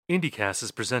IndieCast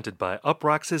is presented by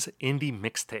Uproxx's Indie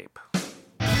Mixtape.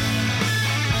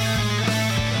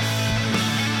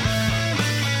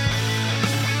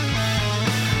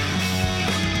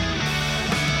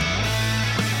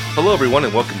 Hello everyone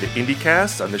and welcome to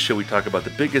IndieCast. On this show we talk about the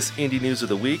biggest indie news of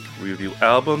the week, we review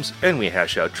albums, and we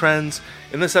hash out trends.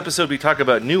 In this episode we talk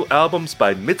about new albums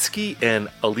by Mitski and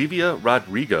Olivia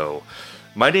Rodrigo.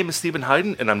 My name is Stephen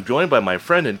Hayden and I'm joined by my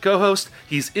friend and co-host.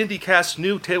 He's IndieCast's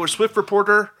new Taylor Swift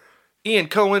reporter, Ian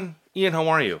Cohen. Ian, how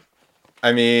are you?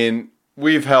 I mean,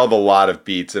 we've held a lot of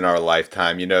beats in our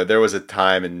lifetime. You know, there was a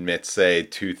time in, say,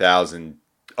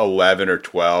 2011 or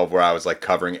 12 where I was like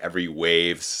covering every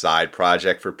Wave side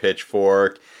project for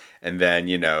Pitchfork and then,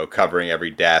 you know, covering every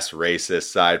Das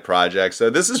Racist side project. So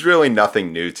this is really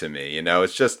nothing new to me. You know,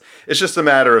 it's just a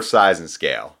matter of size and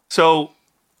scale. So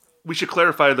we should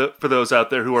clarify that for those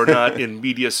out there who are not in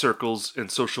media circles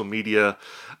and social media,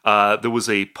 there was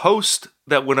a post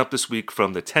that went up this week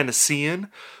from the Tennessean,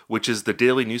 which is the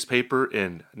daily newspaper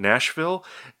in Nashville,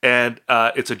 and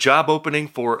it's a job opening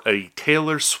for a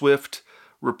Taylor Swift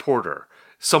reporter,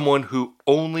 someone who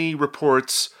only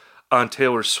reports on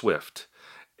Taylor Swift.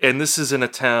 And this is in a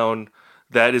town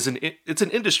that is it's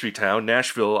an industry town,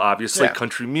 Nashville, obviously, yeah.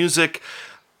 Country music.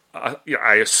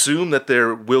 I assume that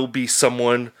there will be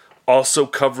someone also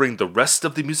covering the rest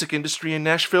of the music industry in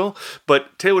Nashville,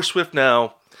 but Taylor Swift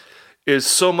now is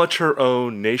so much her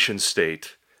own nation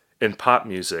state in pop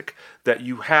music that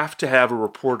you have to have a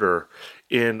reporter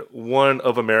in one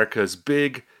of America's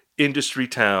big industry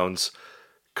towns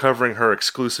covering her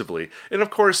exclusively. And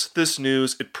of course, this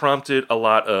news, it prompted a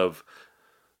lot of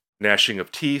gnashing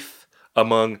of teeth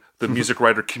among the music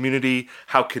writer community.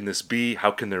 How can this be?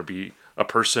 How can there be a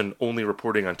person only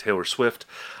reporting on Taylor Swift?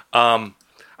 I'm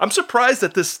surprised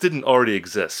that this didn't already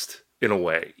exist in a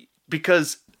way,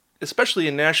 because especially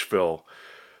in Nashville,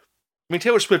 I mean,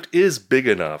 Taylor Swift is big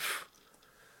enough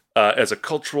as a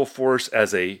cultural force,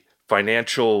 as a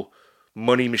financial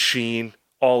money machine,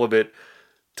 all of it,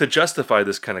 to justify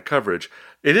this kind of coverage.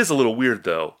 It is a little weird,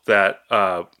 though, that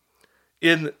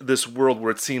in this world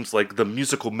where it seems like the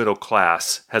musical middle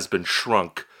class has been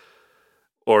shrunk,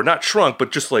 or not shrunk,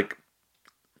 but just like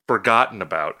forgotten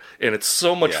about, and it's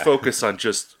so much focus on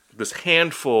just this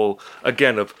handful,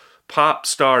 again, of pop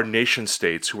star nation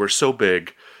states who are so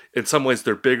big. In some ways,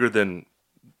 they're bigger than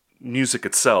music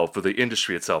itself or the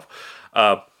industry itself.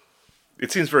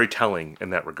 It seems very telling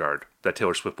in that regard that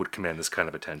Taylor Swift would command this kind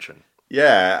of attention.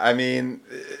 Yeah, I mean,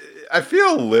 I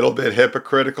feel a little bit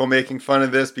hypocritical making fun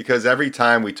of this because every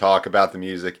time we talk about the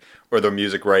music or the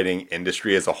music writing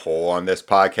industry as a whole on this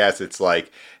podcast, it's like,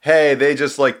 hey, they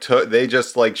just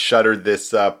shuttered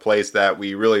this place that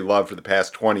we really loved for the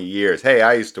past 20 years. Hey,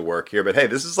 I used to work here, but hey,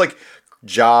 this is like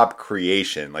job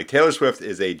creation. Like Taylor Swift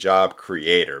is a job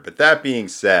creator. But that being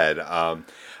said,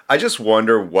 I just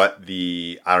wonder what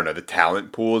the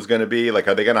talent pool is going to be. Like,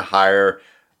 are they going to hire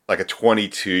like a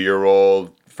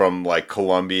 22-year-old from like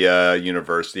Columbia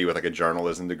University with like a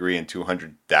journalism degree and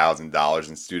 $200,000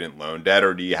 in student loan debt?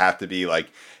 Or do you have to be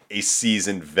like a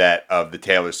seasoned vet of the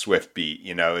Taylor Swift beat?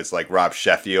 You know, is like Rob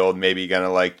Sheffield maybe going to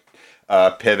like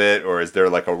pivot? Or is there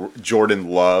like a Jordan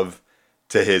Love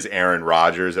to his Aaron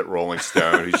Rodgers at Rolling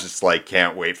Stone who's just like,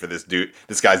 can't wait for this dude.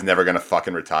 This guy's never going to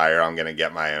fucking retire. I'm going to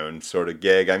get my own sort of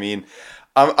gig. I mean,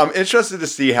 I'm interested to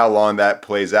see how long that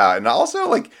plays out. And also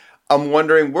like, I'm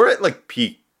wondering, we're at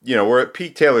peak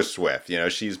Taylor Swift. You know,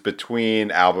 she's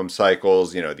between album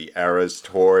cycles, you know, the Eras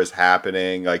tour is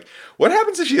happening. Like, what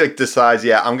happens if she like decides,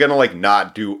 I'm going to like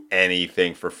not do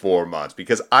anything for 4 months?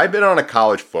 Because I've been on a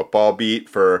college football beat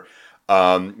for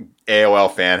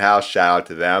AOL Fan House, shout out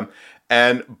to them.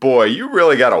 And boy, you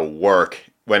really got to work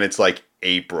when it's like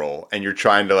April and you're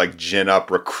trying to like gin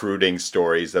up recruiting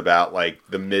stories about like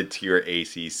the mid-tier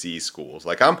ACC schools.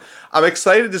 Like I'm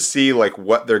excited to see like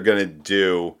what they're going to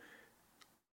do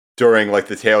during like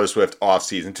the Taylor Swift off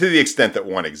season to the extent that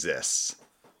one exists.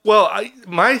 Well,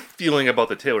 my feeling about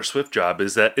the Taylor Swift job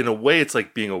is that in a way it's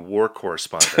like being a war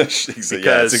correspondent.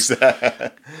 Because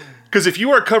if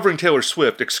you are covering Taylor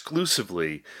Swift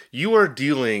exclusively, you are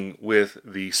dealing with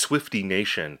the Swiftie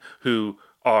Nation who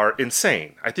are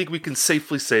insane. I think we can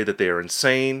safely say that they are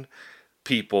insane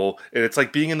people, and it's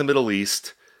like being in the Middle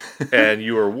East and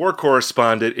you are a war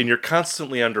correspondent and you're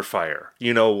constantly under fire.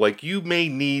 You know, like you may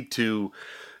need to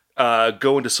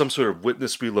go into some sort of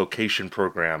witness relocation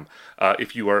program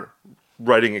if you are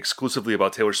writing exclusively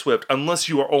about Taylor Swift, unless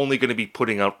you are only going to be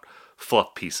putting out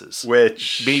fluff pieces.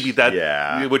 Which may be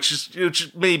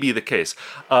the case.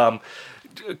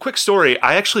 Quick story,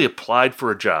 I actually applied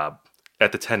for a job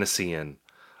at the Tennessean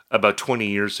about 20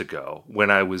 years ago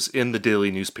when I was in the daily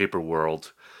newspaper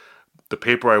world. the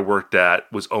paper I worked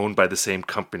at was owned by the same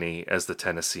company as the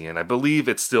Tennessean. I believe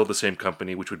it's still the same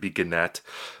company, which would be Gannett,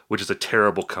 which is a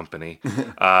terrible company.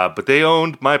 But they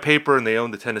owned my paper and they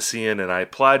owned the Tennessean, and I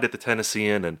applied at the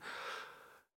Tennessean. And,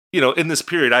 in this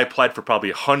period, I applied for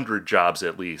probably 100 jobs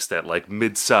at least at like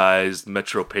mid-sized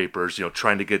metro papers,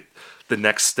 trying to get the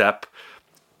next step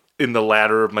in the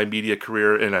ladder of my media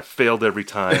career, and I failed every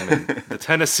time. And the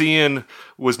Tennessean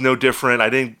was no different. I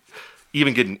didn't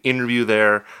even get an interview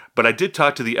there, but I did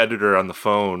talk to the editor on the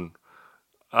phone,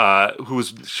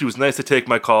 she was nice to take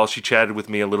my call. She chatted with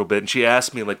me a little bit, and she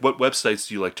asked me, like, what websites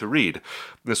do you like to read?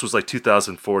 And this was like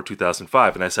 2004,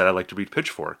 2005, and I said, I like to read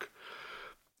Pitchfork.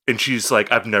 And she's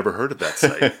like, I've never heard of that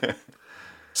site.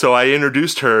 So I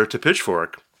introduced her to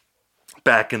Pitchfork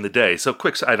back in the day. So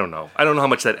I don't know how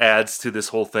much that adds to this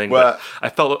whole thing, but I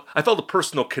felt a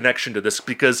personal connection to this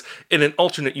because in an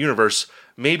alternate universe,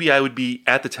 maybe I would be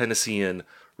at the Tennessean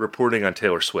reporting on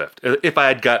Taylor Swift. If I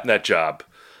had gotten that job,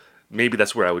 maybe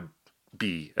that's where I would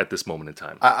be at this moment in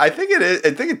time. I think it is.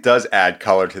 I think it does add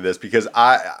color to this because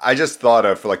I just thought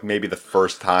of for like maybe the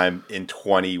first time in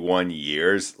 21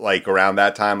 years, like around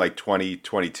that time, like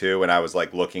 2022, when I was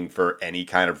like looking for any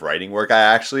kind of writing work. I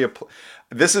actually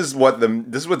this is what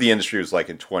the industry was like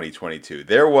in 2022.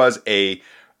 There was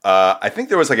I think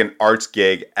there was like an arts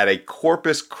gig at a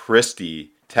Corpus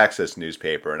Christi, Texas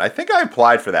newspaper, and I think I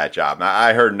applied for that job.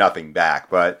 I heard nothing back,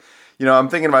 but I'm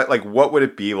thinking about like what would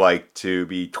it be like to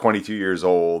be 22 years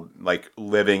old, like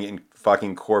living in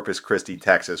fucking Corpus Christi,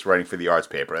 Texas, writing for the arts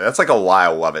paper. That's like a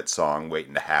Lyle Lovett song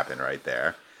waiting to happen right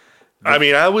there. I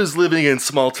mean, I was living in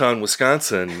small town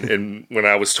Wisconsin when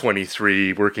I was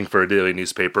 23, working for a daily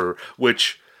newspaper,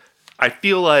 which I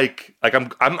feel like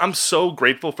I'm so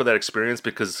grateful for that experience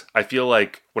because I feel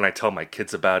like when I tell my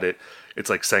kids about it, it's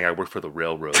like saying I work for the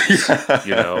railroads.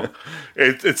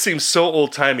 It seems so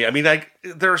old timey. I mean,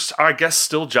 there's I guess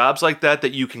still jobs like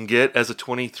that you can get as a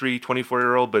 23,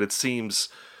 24-year-old, but it seems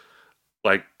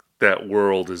like that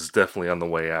world is definitely on the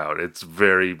way out. It's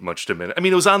very much diminished. I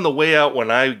mean, it was on the way out when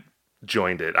I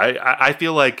joined it. I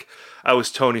feel like I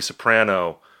was Tony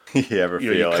Soprano. You ever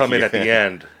feel you like come in at the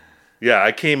end. Yeah,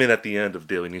 I came in at the end of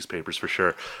daily newspapers for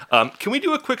sure. Can we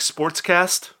do a quick sports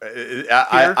cast?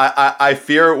 I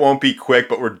fear it won't be quick,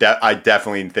 but I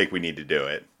definitely think we need to do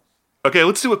it. Okay,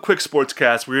 let's do a quick sports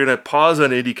cast. We're going to pause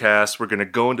on IndyCast. We're going to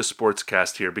go into sports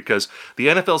cast here because the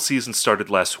NFL season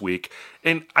started last week.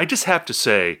 And I just have to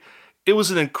say, it was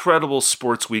an incredible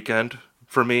sports weekend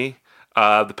for me.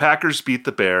 The Packers beat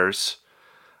the Bears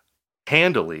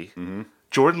handily. Mm-hmm.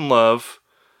 Jordan Love,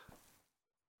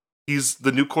 he's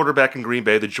the new quarterback in Green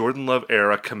Bay. The Jordan Love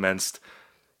era commenced.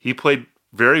 He played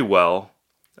very well.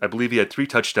 I believe he had 3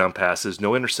 touchdown passes,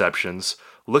 no interceptions,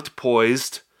 looked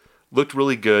poised, looked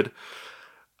really good.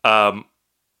 The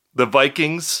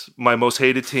Vikings, my most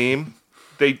hated team,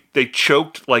 they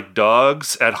choked like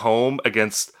dogs at home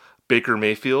against Baker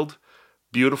Mayfield.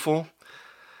 Beautiful.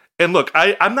 And look,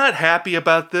 I'm not happy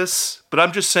about this, but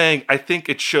I'm just saying I think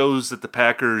it shows that the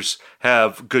Packers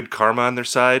have good karma on their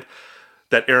side,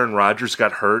 that Aaron Rodgers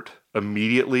got hurt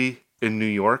immediately in New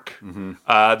York. Mm-hmm.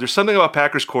 There's something about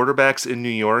Packers quarterbacks in New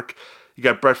York. You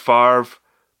got Brett Favre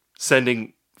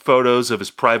sending photos of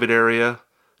his private area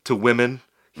to women.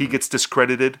 He gets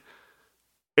discredited.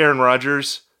 Aaron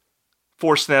Rodgers,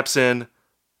 4 snaps in,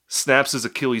 snaps his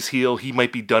Achilles heel. He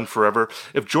might be done forever.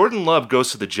 If Jordan Love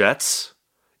goes to the Jets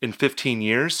in 15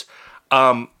 years,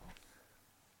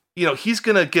 he's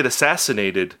going to get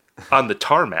assassinated on the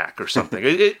tarmac or something.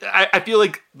 I feel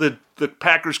like the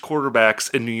Packers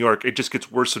quarterbacks in New York, it just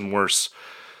gets worse and worse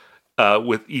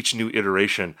with each new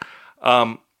iteration.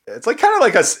 It's like kind of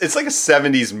like it's like a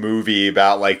 70s movie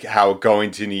about like how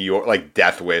going to New York, like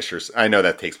Death Wish, or I know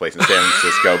that takes place in San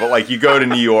Francisco, but like you go to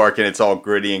New York and it's all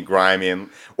gritty and grimy,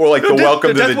 or like the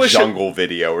Welcome to the Jungle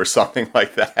video or something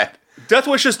like that. Death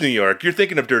Wish is New York. You're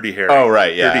thinking of Dirty Harry. Oh,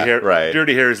 right, yeah, right.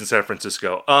 Dirty Harry is in San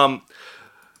Francisco.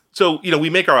 So, we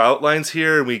make our outlines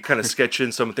here and we kind of sketch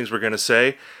in some of the things we're going to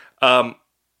say.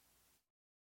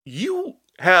 You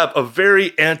have a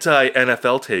very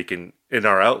anti-NFL take in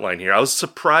our outline here. I was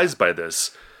surprised by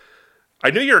this.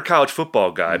 I know you're a college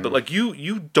football guy, but like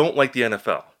you don't like the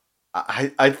NFL.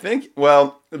 I think,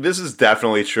 well, this is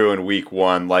definitely true in week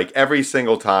 1. Like every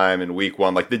single time in week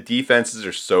 1, like the defenses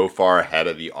are so far ahead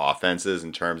of the offenses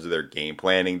in terms of their game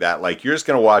planning that like you're just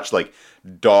going to watch like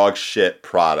dog shit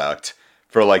product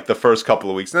for like the first couple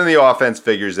of weeks. And then the offense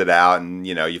figures it out and,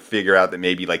 you figure out that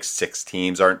maybe like 6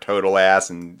 teams aren't total ass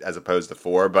and as opposed to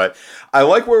 4. But I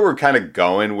like where we're kind of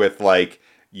going with like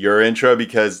your intro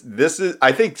because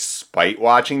I think spite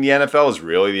watching the NFL is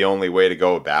really the only way to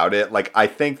go about it. Like, I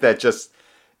think that just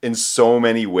in so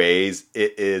many ways,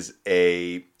 it is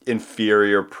a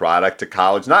inferior product to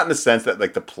college. Not in the sense that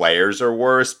like the players are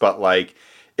worse, but like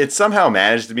it somehow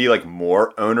managed to be like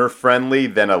more owner friendly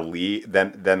than a league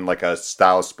than like a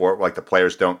style of sport where like the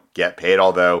players don't get paid.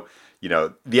 Although, you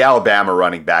know, the Alabama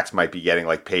running backs might be getting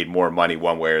like paid more money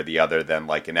one way or the other than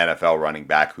like an NFL running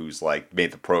back who's like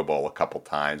made the Pro Bowl a couple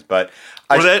times. But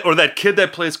or that kid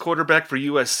that plays quarterback for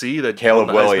USC, that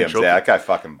Caleb Williams, yeah, that guy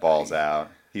fucking balls out.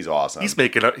 He's awesome. He's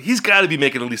got to be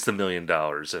making at least $1 million in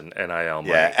NIL money.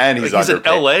 Yeah, and he's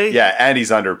underpaid. In LA. Yeah, and he's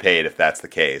underpaid if that's the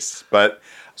case. But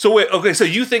so wait, okay, so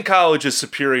you think college is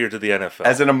superior to the NFL?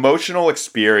 As an emotional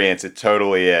experience, it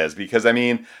totally is. Because I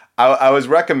mean, I was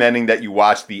recommending that you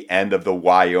watch the end of the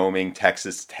Wyoming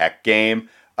Texas Tech game,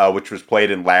 which was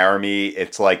played in Laramie.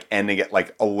 It's like ending at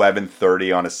like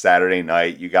 11:30 on a Saturday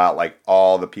night. You got like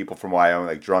all the people from Wyoming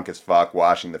like drunk as fuck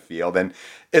washing the field, and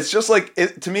it's just like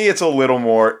to me, it's a little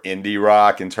more indie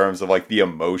rock in terms of like the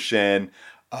emotion.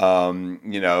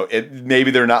 You know, maybe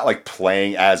they're not like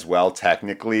playing as well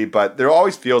technically, but there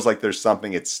always feels like there's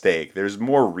something at stake. There's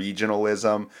more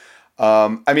regionalism.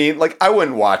 I mean, like, I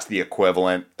wouldn't watch the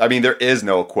equivalent. I mean, there is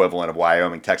no equivalent of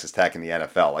Wyoming, Texas Tech in the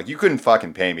NFL. Like, you couldn't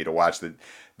fucking pay me to watch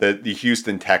the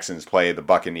Houston Texans play the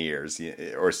Buccaneers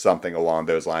or something along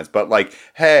those lines. But, like,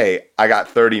 hey, I got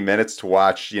 30 minutes to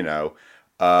watch, you know,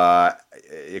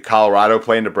 Colorado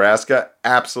play Nebraska.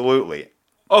 Absolutely.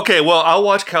 Okay, well, I'll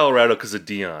watch Colorado because of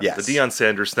Deion. Yes. The Deion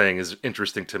Sanders thing is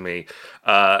interesting to me.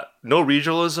 No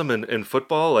regionalism in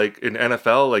football, like in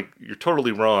NFL, like you're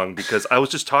totally wrong because I was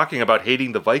just talking about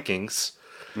hating the Vikings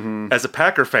as a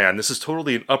Packer fan. This is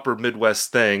totally an upper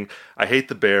Midwest thing. I hate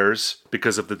the Bears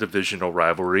because of the divisional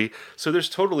rivalry. So there's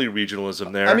totally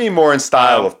regionalism there. I mean, more in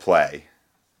style of play.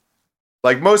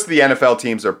 Like most of the NFL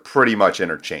teams are pretty much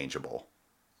interchangeable.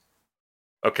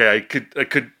 Okay, I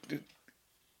could.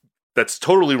 That's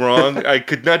totally wrong. I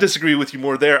could not disagree with you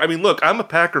more there. I mean, look, I'm a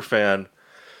Packer fan,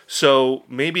 so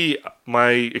maybe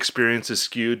my experience is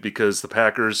skewed because the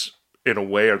Packers, in a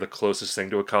way, are the closest thing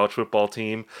to a college football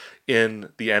team in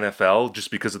the NFL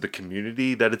just because of the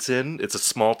community that it's in. It's a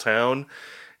small town,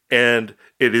 and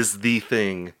it is the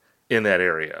thing in that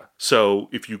area. So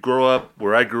if you grow up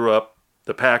where I grew up,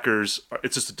 the Packers,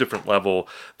 it's just a different level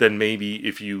than maybe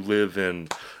if you live in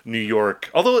New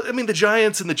York. Although, I mean, the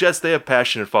Giants and the Jets, they have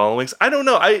passionate followings. I don't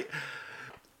know.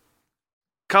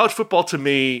 College football to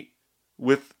me,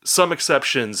 with some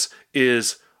exceptions,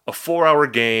 is a 4-hour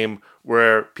game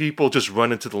where people just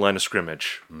run into the line of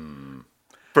scrimmage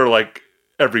for like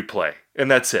every play,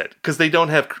 and that's it. Because they don't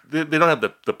have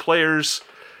the players,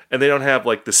 and they don't have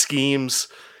like the schemes.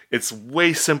 It's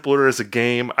way simpler as a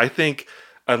game. I think.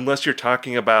 Unless you're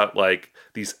talking about like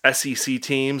these SEC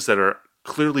teams that are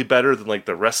clearly better than like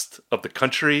the rest of the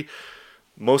country,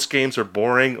 most games are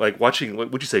boring. Like watching,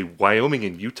 what would you say, Wyoming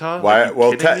and Utah?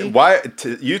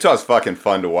 Utah's fucking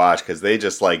fun to watch because they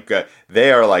just like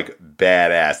they are like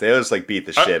badass. They just like beat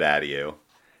the shit out of you.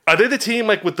 Are they the team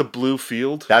like with the blue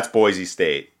field? That's Boise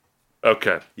State.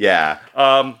 Okay. Yeah.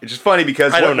 It's just funny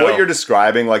because what you're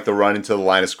describing, like the run into the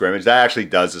line of scrimmage, that actually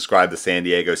does describe the San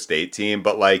Diego State team.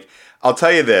 But like, I'll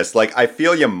tell you this, like, I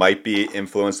feel you might be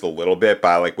influenced a little bit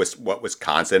by like what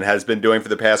Wisconsin has been doing for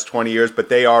the past 20 years, but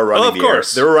they are running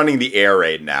they're running the air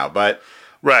raid now. But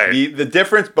right. The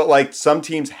difference, but like some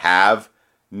teams have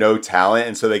no talent,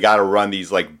 and so they got to run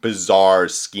these like bizarre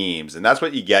schemes, and that's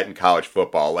what you get in college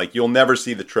football. Like, you'll never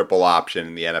see the triple option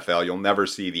in the NFL. You'll never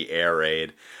see the air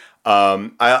raid.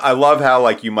 I love how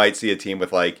like you might see a team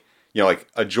with like, you know, like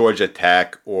a Georgia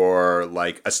Tech or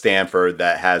like a Stanford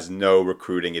that has no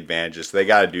recruiting advantages. So they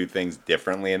got to do things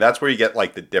differently. And that's where you get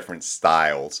like the different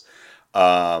styles.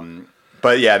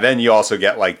 But yeah, then you also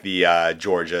get like the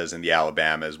Georgias and the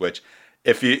Alabamas, which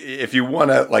if you want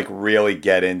to like really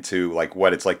get into like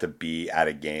what it's like to be at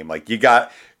a game, like you go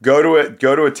to a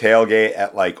tailgate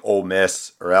at like Ole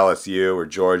Miss or LSU or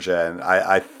Georgia. And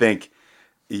I think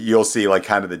you'll see like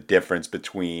kind of the difference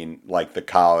between like the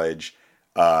college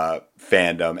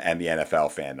fandom and the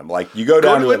NFL fandom. Like you go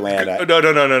down to Atlanta.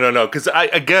 No. Because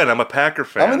I'm a Packer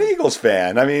fan. I'm an Eagles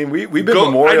fan. I mean, we've been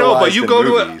memorialized in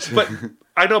movies.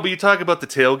 I know, but you talk about the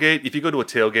tailgate. If you go to a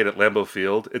tailgate at Lambeau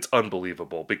Field, it's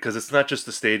unbelievable because it's not just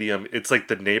the stadium. It's like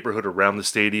the neighborhood around the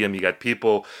stadium. You got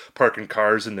people parking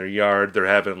cars in their yard. They're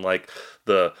having like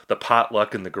the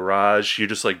potluck in the garage. You're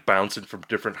just like bouncing from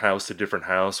different house to different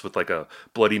house with like a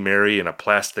Bloody Mary in a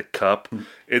plastic cup.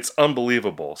 It's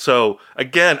unbelievable. So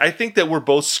again, I think that we're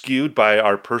both skewed by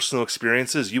our personal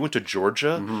experiences. You went to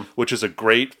Georgia, which is a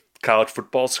great college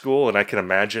football school, and I can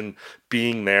imagine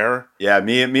being there. Yeah,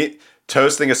 me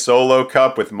toasting a solo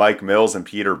cup with Mike Mills and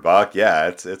Peter Buck. Yeah,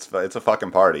 it's a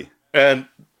fucking party. And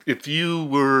if you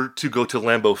were to go to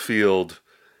Lambeau Field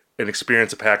and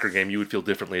experience a Packer game, you would feel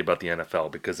differently about the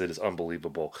NFL because it is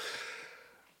unbelievable.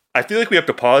 I feel like we have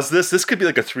to pause this. This could be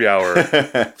like a 3-hour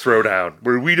throwdown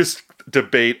where we just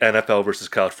debate NFL versus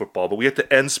college football, but we have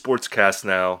to end Sportscast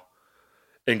now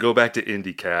and go back to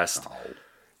IndyCast. Oh.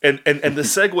 And the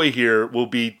segue here will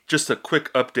be just a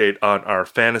quick update on our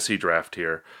fantasy draft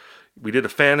here. We did a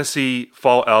fantasy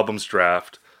fall albums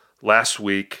draft last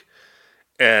week,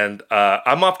 and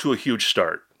I'm off to a huge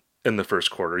start in the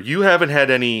first quarter. You haven't had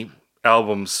any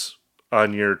albums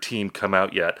on your team come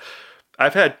out yet.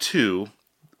 I've had 2.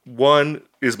 One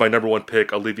is my number 1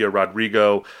 pick, Olivia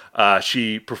Rodrigo.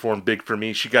 She performed big for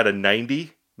me. She got a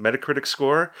 90 Metacritic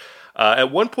score.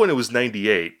 At one point, it was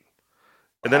 98.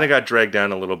 And then I got dragged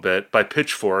down a little bit by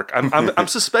Pitchfork. I'm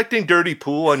suspecting dirty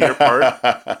pool on your part.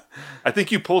 I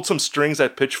think you pulled some strings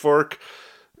at Pitchfork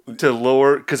to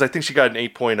lower, because I think she got an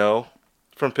 8.0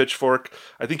 from Pitchfork.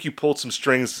 I think you pulled some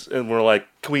strings and were like,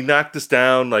 can we knock this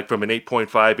down like from an 8.5,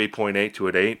 8.8 to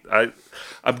an 8?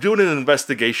 I'm doing an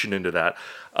investigation into that.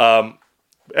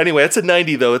 Anyway, it's a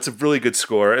 90 though. It's a really good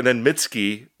score. And then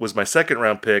Mitski was my second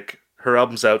round pick. Her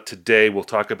album's out today. We'll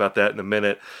talk about that in a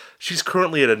minute. She's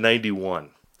currently at a 91.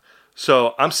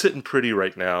 So I'm sitting pretty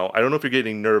right now. I don't know if you're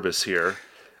getting nervous here.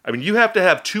 I mean, you have to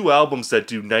have 2 albums that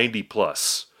do 90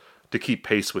 plus to keep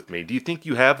pace with me. Do you think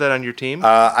you have that on your team?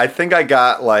 I think I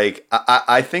got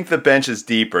I think the bench is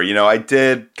deeper. You know, I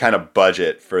did kind of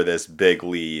budget for this big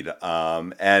lead.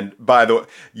 And by the way,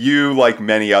 you, like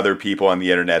many other people on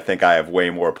the internet, think I have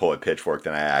way more pull at Pitchfork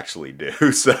than I actually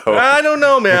do. So I don't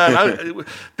know, man.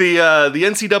 The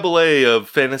NCAA of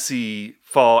fantasy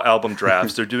fall album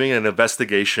drafts, they're doing an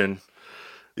investigation.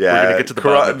 Yeah, we're gonna get to the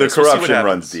bottom of this. The corruption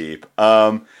runs deep.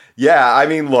 Yeah, I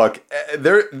mean, look,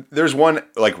 there's one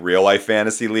like real life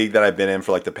fantasy league that I've been in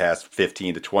for like the past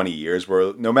 15 to 20 years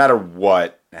where no matter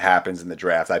what happens in the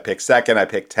draft, I pick second, I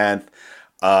pick 10th.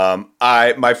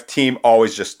 My team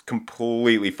always just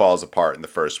completely falls apart in the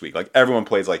first week. Like everyone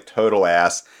plays like total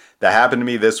ass. That happened to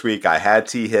me this week. I had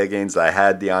T. Higgins, I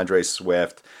had DeAndre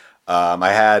Swift,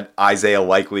 I had Isaiah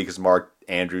Likely because Mark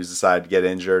Andrews decided to get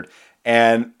injured.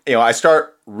 And, you know, I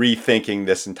start rethinking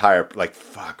this entire, like,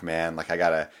 fuck, man, like, I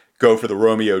gotta go for the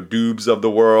Romeo Dubes of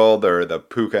the world or the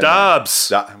Puka.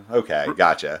 Dobbs. Okay,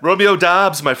 gotcha. Romeo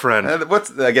Dobbs, my friend.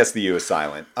 I guess the U is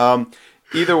silent.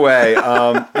 Either way,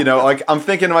 you know, like, I'm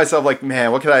thinking to myself, like,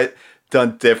 man, what could I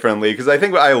done differently? Because I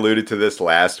think I alluded to this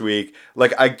last week.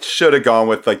 Like, I should have gone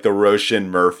with like the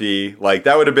Roshan Murphy. Like,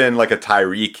 that would have been like a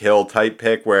Tyreek Hill type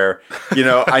pick where, you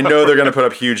know, I know they're going to put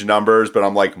up huge numbers, but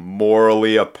I'm like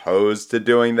morally opposed to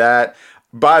doing that.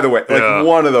 By the way, like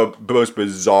one of the most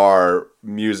bizarre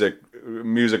music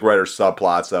writer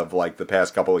subplots of like the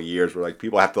past couple of years where like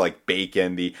people have to like bake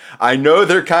in the, I know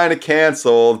they're kind of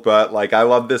canceled, but like I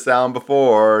loved this album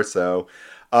before, so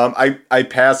I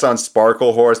pass on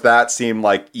Sparkle Horse. That seemed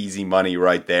like easy money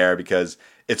right there because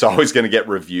it's always going to get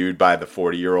reviewed by the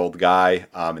 40-year-old guy,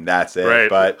 and that's it. Right.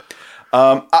 But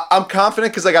I'm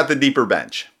confident because I got the deeper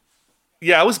bench.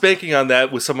 Yeah, I was banking on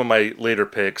that with some of my later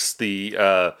picks.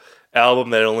 The album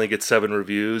that only gets 7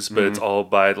 reviews, but it's all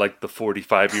by like the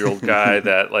 45-year-old guy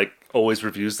that like always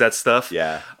reviews that stuff.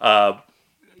 Yeah.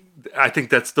 I think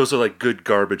those are like good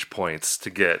garbage points to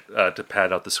get to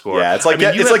pad out the score. Yeah, it's like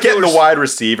getting the wide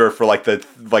receiver for like the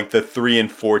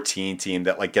 3-14 team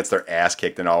that like gets their ass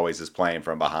kicked and always is playing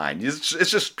from behind. It's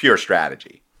just pure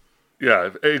strategy.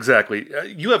 Yeah, exactly.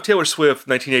 You have Taylor Swift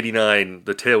 1989,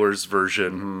 the Taylor's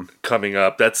version coming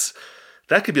up.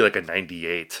 That could be like a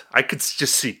 98. I could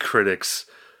just see critics,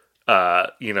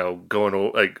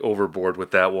 going like overboard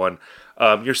with that one.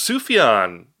 Your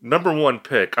Sufjan number 1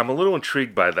 pick, I'm a little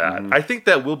intrigued by that. I think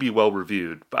that will be well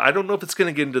reviewed, but I don't know if it's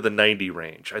going to get into the 90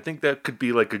 range. I think that could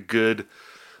be like a good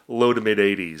low to mid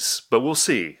 80s, but we'll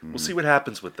see. We'll see what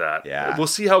happens with that. Yeah. We'll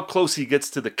see how close he gets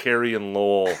to the Carey and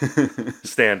Lowell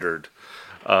standard.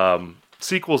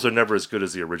 Sequels are never as good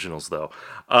as the originals, though.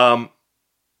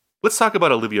 Let's talk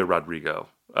about Olivia Rodrigo.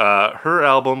 Her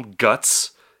album,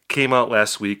 Guts, came out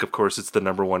last week. Of course, it's the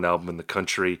number 1 album in the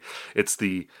country. It's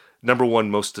the number 1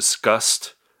 most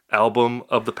discussed album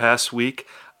of the past week.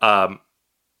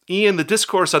 Ian, the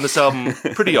discourse on this album,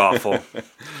 pretty awful.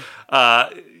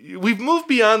 We've moved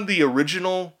beyond the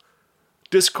original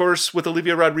discourse with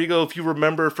Olivia Rodrigo. If you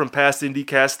remember from past indie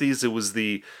casties, it was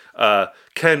the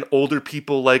can older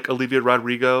people like Olivia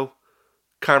Rodrigo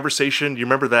conversation. Do you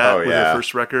remember that with her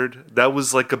first record? That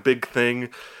was like a big thing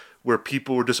where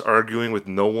people were just arguing with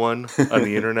no one on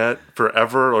the internet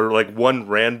forever, or like one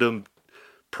random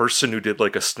person who did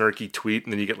like a snarky tweet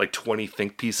and then you get like 20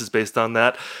 think pieces based on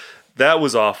that. That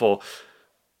was awful.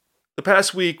 the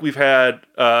past week we've had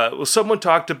someone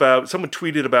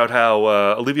tweeted about how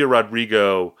Olivia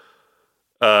Rodrigo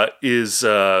is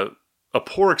a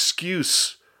poor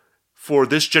excuse for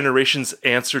this generation's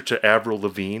answer to Avril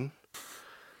Lavigne.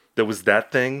 There was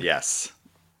that thing. Yes.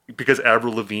 Because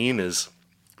Avril Lavigne is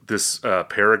this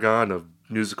paragon of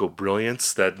musical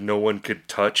brilliance that no one could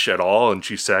touch at all, and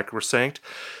she's sacrosanct.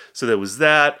 So there was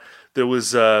that. There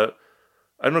was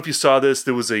I don't know if you saw this.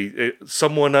 There was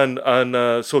someone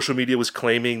on social media was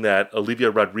claiming that Olivia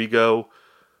Rodrigo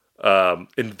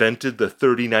invented the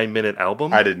 39-minute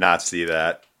album. I did not see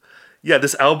that. Yeah,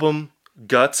 this album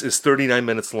Guts is 39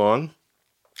 minutes long,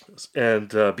 and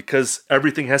because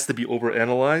everything has to be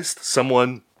overanalyzed,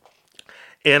 someone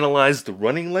analyzed the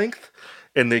running length,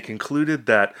 and they concluded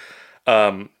that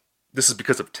this is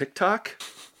because of TikTok,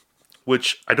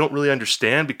 which I don't really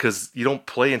understand because you don't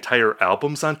play entire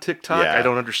albums on TikTok. Yeah. I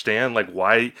don't understand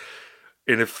why,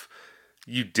 and if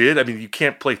you did, I mean, you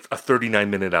can't play a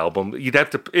 39-minute album. It'd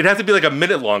have to be like a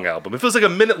minute-long album. If it was like a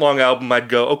minute-long album, I'd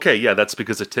go, okay, yeah, that's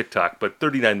because of TikTok. But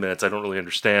 39 minutes, I don't really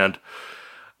understand.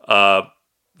 So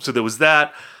there was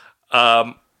that.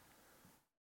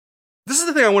 This is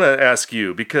the thing I want to ask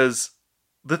you, because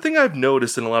the thing I've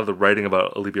noticed in a lot of the writing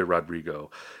about Olivia Rodrigo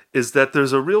is that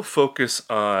there's a real focus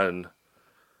on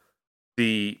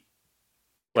the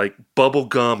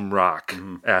bubblegum rock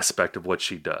aspect of what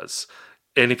she does.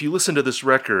 And if you listen to this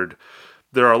record,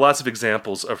 there are lots of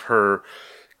examples of her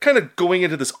kind of going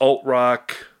into this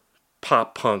alt-rock,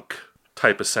 pop-punk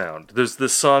type of sound. There's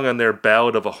this song on there,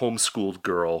 Ballad of a Homeschooled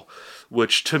Girl,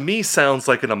 which to me sounds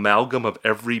like an amalgam of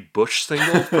every Bush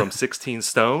single from 16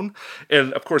 Stone.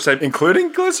 And of course,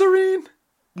 including Glycerine?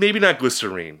 Maybe not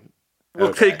Glycerine.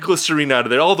 We'll take Glycerine out of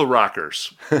there. All the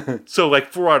rockers. So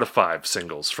 4 out of 5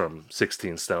 singles from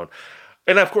 16 Stone.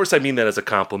 And of course, I mean that as a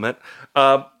compliment.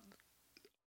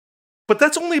 But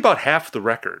that's only about half the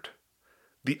record.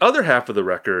 The other half of the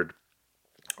record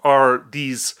are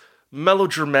these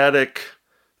melodramatic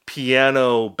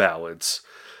piano ballads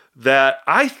that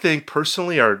I think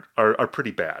personally are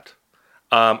pretty bad.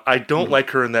 I don't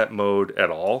like her in that mode at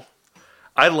all.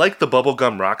 I like the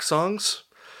bubblegum rock songs,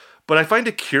 but I find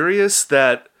it curious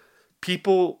that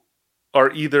people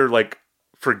are either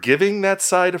forgiving that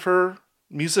side of her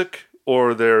music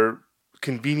or they're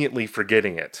conveniently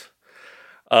forgetting it.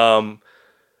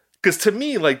 Because to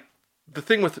me, the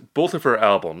thing with both of her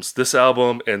albums, this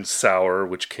album and Sour,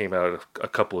 which came out a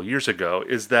couple of years ago,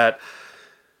 is that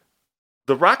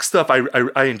the rock stuff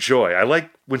I enjoy. I like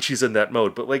when she's in that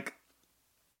mode, but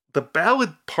the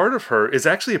ballad part of her is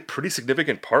actually a pretty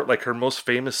significant part. Her most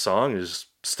famous song is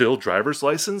still Driver's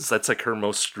License. That's her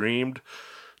most streamed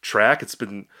track. It's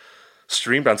been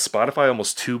streamed on Spotify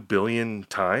almost 2 billion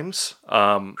times.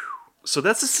 So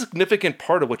that's a significant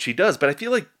part of what she does. But I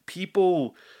feel like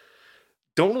people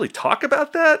don't really talk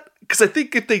about that, because I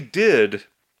think if they did,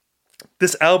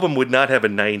 this album would not have a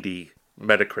 90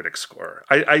 Metacritic score.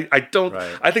 I don't.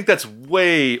 Right. I think that's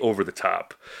way over the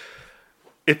top.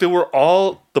 If it were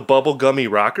all the bubblegummy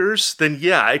rockers, then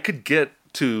yeah, I could get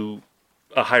to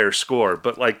a higher score.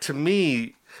 But to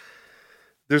me,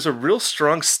 there's a real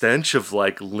strong stench of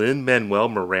Lin-Manuel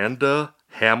Miranda,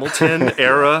 Hamilton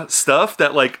era stuff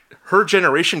that her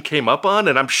generation came up on,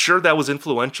 and I'm sure that was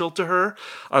influential to her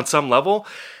on some level.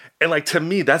 And to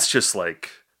me, that's just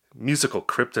musical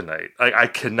kryptonite. I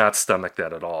cannot stomach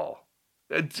that at all.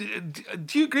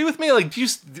 Do you agree with me? Do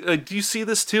you see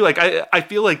this too? I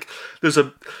feel like there's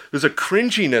a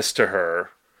cringiness to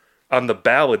her on the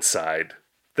ballad side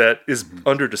that is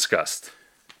under discussed.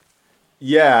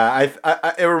 Yeah,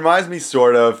 it reminds me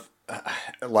sort of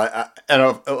I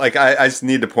just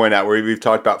need to point out where we've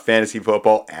talked about fantasy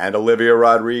football and Olivia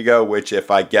Rodrigo, which if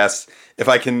I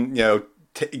can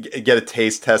get a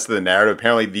taste test of the narrative,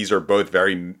 apparently these are both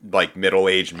very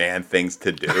middle-aged man things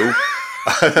to do.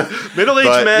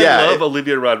 Middle-aged men love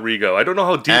Olivia Rodrigo. I don't know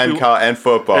how deep and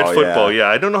football. Yeah,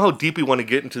 I don't know how deep we want to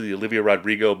get into the Olivia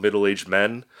Rodrigo middle-aged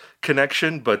men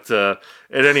connection, but at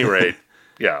any rate,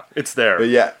 yeah, it's there. But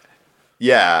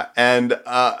yeah, and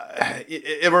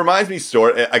it reminds me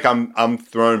I'm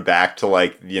thrown back to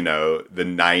the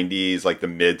 90s, the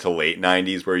mid to late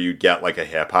 90s, where you get a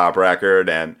hip hop record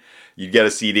and you'd get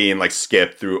a CD and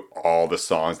skip through all the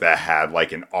songs that had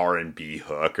an R&B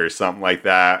hook or something like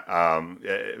that.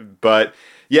 But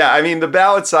yeah, I mean the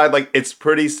ballad side, it's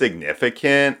pretty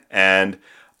significant, and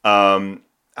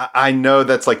I know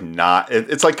that's not,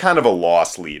 it's kind of a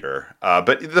loss leader.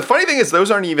 But the funny thing is those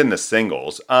aren't even the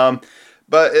singles.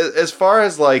 But as far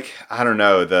as I don't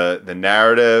know, the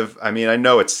narrative, I mean, I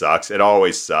know it sucks. It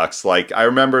always sucks. I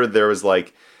remember there was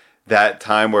that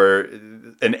time where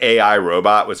an AI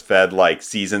robot was fed like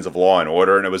seasons of Law and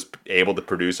Order, and it was able to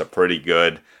produce a pretty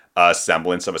good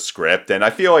semblance of a script. And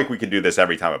I feel like we could do this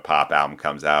every time a pop album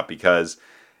comes out because,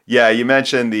 yeah, you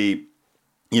mentioned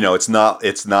it's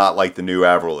not like the new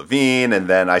Avril Lavigne, and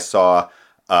then I saw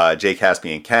Jay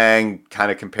Caspian Kang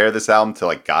kind of compare this album to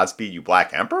like Godspeed You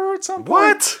Black Emperor at some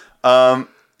point. What?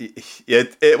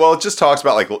 It just talks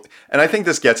about like, and I think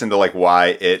this gets into like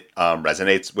why it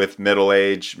resonates with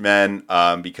middle-aged men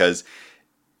because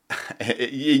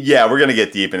yeah, we're gonna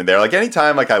get deep into there. Like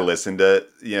anytime like I listen to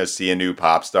see a new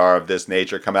pop star of this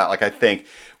nature come out, like I think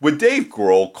would Dave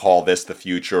Grohl call this the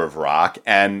future of rock?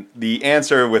 And the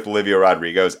answer with Olivia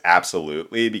Rodrigo is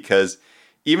absolutely, because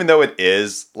even though it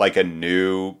is like a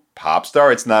new pop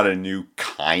star, it's not a new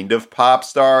kind of pop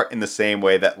star in the same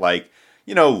way that like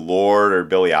Lorde or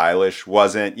Billie Eilish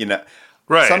wasn't.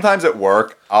 Right. Sometimes at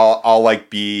work I'll like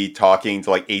be talking to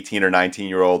like 18 or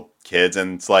 19-year-old kids,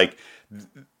 and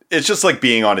it's just like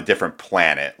being on a different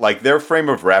planet. Like their frame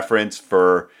of reference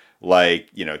for like,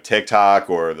 TikTok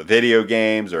or the video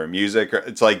games or music,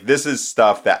 it's like this is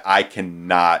stuff that I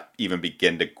cannot even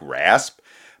begin to grasp.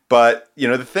 But,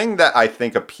 the thing that I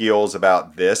think appeals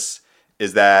about this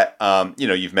is that,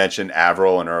 you've mentioned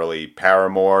Avril and early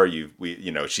Paramore.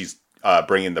 She's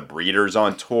bringing the Breeders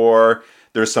on tour.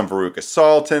 There's some Veruca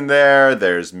Salt in there.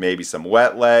 There's maybe some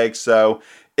Wet Leg. So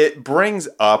it brings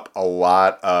up a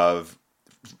lot of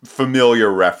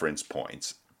familiar reference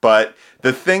points. But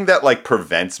the thing that like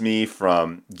prevents me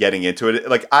from getting into it,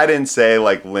 like I didn't say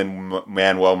like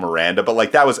Lin-Manuel Miranda, but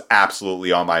like that was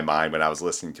absolutely on my mind when I was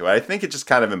listening to it. I think it just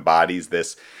kind of embodies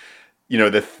this,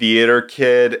 the theater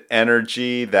kid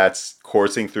energy that's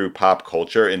coursing through pop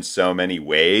culture in so many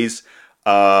ways.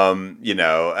 It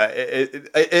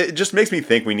just makes me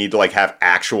think we need to like have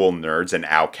actual nerds and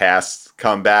outcasts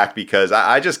come back, because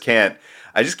I just can't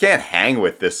hang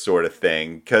with this sort of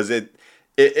thing, because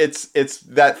it's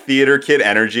that theater kid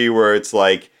energy where it's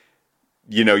like,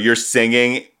 you're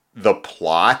singing the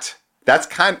plot. That's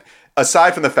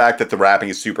aside from the fact that the rapping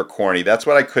is super corny, that's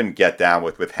what I couldn't get down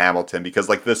with Hamilton, because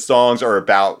like the songs are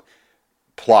about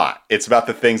plot. It's about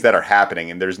the things that are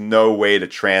happening, and there's no way to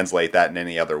translate that in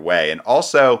any other way. And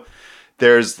also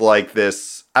there's like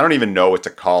this, I don't even know what to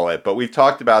call it, but we've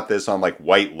talked about this on like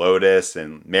White Lotus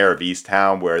and Mayor of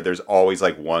Easttown, where there's always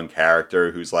like one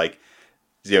character who's like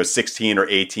 16 or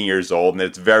 18 years old, and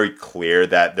it's very clear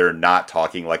that they're not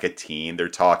talking like a teen. They're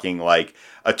talking like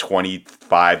a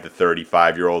 25 to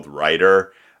 35-year-old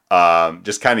writer,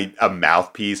 just kind of a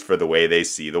mouthpiece for the way they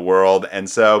see the world. And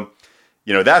so,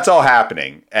 that's all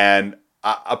happening. And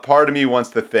a part of me wants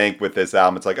to think with this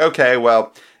album, it's like, okay,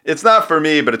 well, it's not for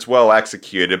me, but it's well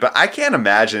executed. But I can't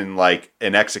imagine like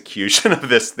an execution of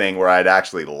this thing where I'd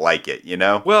actually like it,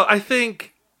 Well, I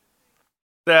think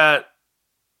that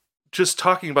just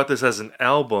talking about this as an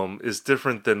album is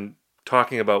different than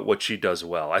talking about what she does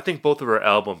well. I think both of her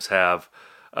albums have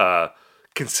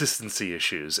consistency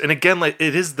issues. And again, like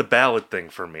it is the ballad thing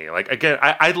for me. Like again,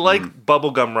 I like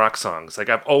bubblegum rock songs. Like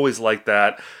I've always liked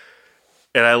that.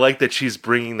 And I like that she's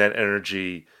bringing that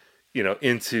energy,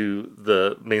 into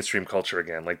the mainstream culture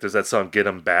again. Like there's that song Get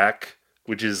 'Em Back,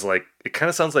 which is like, it kind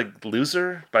of sounds like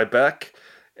Loser by Beck.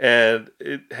 And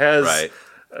it has... Right.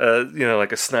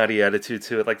 Like a snotty attitude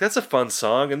to it. Like that's a fun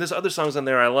song, and there's other songs on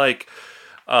there I like,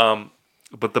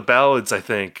 but the ballads I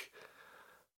think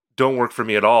don't work for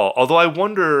me at all. Although I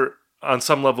wonder on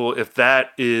some level if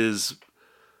that is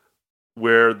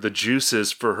where the juice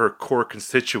is for her core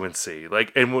constituency.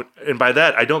 Like, and by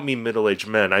that I don't mean middle-aged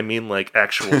men. I mean like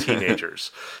actual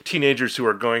teenagers, teenagers who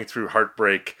are going through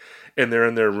heartbreak, and they're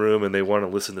in their room and they want to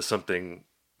listen to something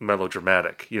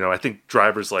melodramatic. I think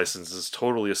Driver's License is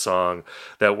totally a song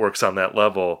that works on that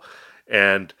level,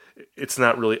 and it's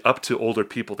not really up to older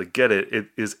people to get it. It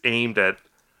is aimed at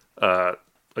a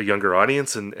younger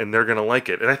audience, and they're going to like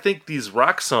it. And I think these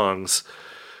rock songs,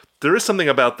 there is something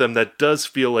about them that does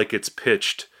feel like it's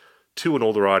pitched to an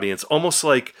older audience, almost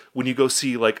like when you go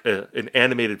see like an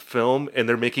animated film and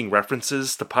they're making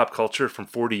references to pop culture from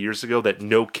 40 years ago that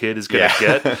no kid is going to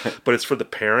get, but it's for the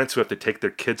parents who have to take their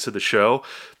kids to the show.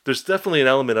 There's definitely an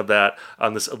element of that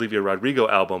on this Olivia Rodrigo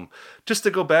album. Just to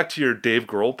go back to your Dave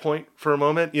Grohl point for a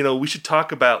moment, we should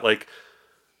talk about like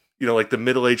the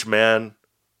middle-aged man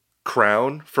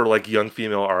crown for like young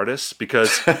female artists,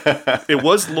 because it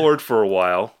was Lorde for a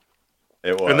while.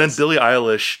 It was. And then Billie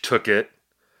Eilish took it.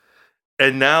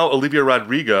 And now Olivia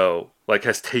Rodrigo like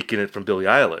has taken it from Billie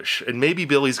Eilish, and maybe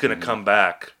Billie's going to come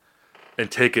back and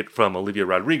take it from Olivia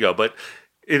Rodrigo. But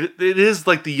it is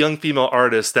like the young female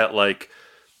artist that like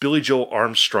Billy Joel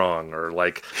Armstrong or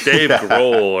like Dave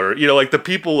Grohl or, you know, like the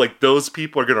people, like those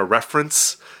people are going to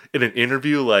reference in an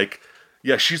interview, like,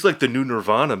 yeah, she's like the new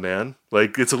Nirvana, man.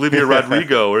 Like it's Olivia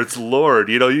Rodrigo or it's Lord,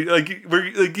 you know,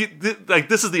 like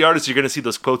this is the artist you're going to see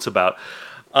those quotes about.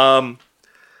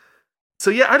 So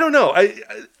yeah, I don't know.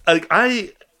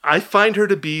 I find her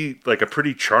to be like a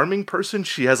pretty charming person.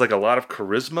 She has like a lot of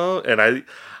charisma, and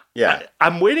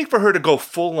I'm waiting for her to go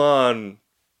full on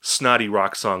snotty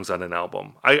rock songs on an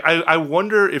album. I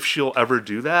wonder if she'll ever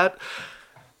do that,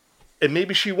 and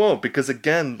maybe she won't, because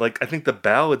again, like I think the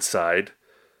ballad side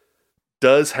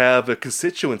does have a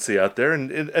constituency out there,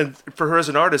 and for her as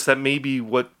an artist, that may be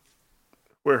where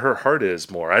her heart is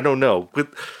more. I don't know.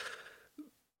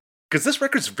 Because this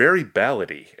record's very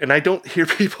ballady, and I don't hear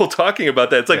people talking about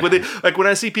that. It's like when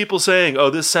I see people saying, "Oh,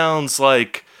 this sounds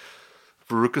like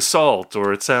Veruca Salt,"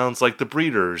 or "It sounds like the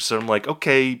Breeders," and I'm like,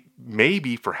 okay,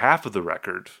 maybe for half of the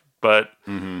record, but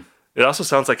it also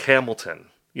sounds like Hamilton,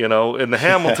 you know. And the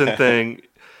Hamilton thing,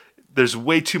 there's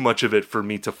way too much of it for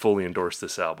me to fully endorse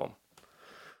this album.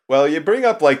 Well, you bring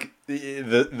up like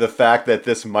the fact that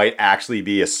this might actually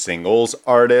be a singles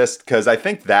artist, because I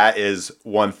think that is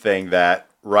one thing that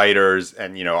writers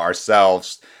and, you know,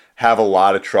 ourselves have a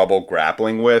lot of trouble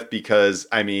grappling with, because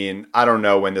I mean, I don't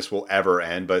know when this will ever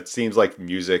end, but it seems like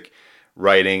music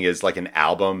writing is like an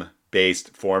album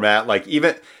based format. Like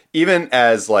even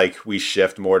as like we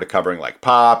shift more to covering like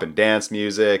pop and dance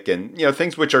music and, you know,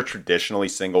 things which are traditionally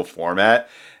single format,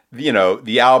 you know,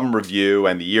 the album review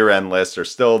and the year-end list are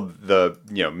still the,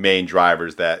 you know, main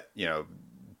drivers that, you know,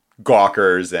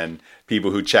 gawkers and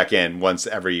people who check in once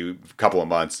every couple of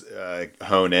months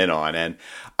hone in on. And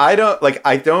I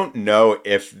don't know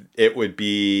if it would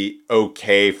be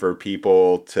okay for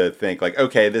people to think like,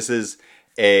 okay, this is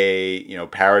a, you know,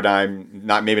 paradigm,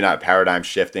 maybe not paradigm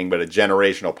shifting, but a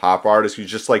generational pop artist who's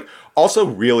just like also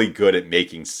really good at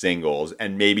making singles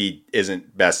and maybe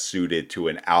isn't best suited to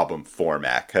an album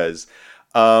format. Cause,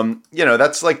 you know,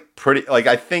 that's like pretty, like,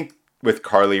 I think with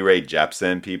Carly Rae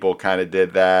Jepsen, people kind of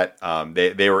did that.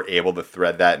 They were able to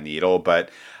thread that needle, but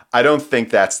I don't think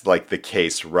that's like the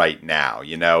case right now,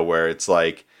 you know, where it's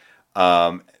like,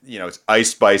 you know, Ice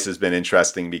Spice has been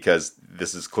interesting because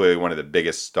this is clearly one of the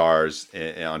biggest stars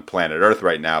on planet Earth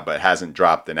right now, but hasn't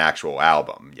dropped an actual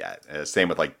album yet. Same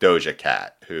with like Doja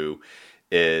Cat, who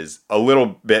is a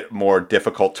little bit more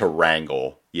difficult to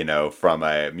wrangle, you know, from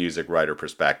a music writer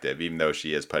perspective, even though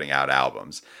she is putting out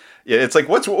albums. It's like,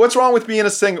 what's wrong with being a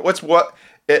singer?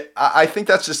 I think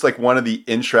that's just like one of the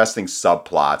interesting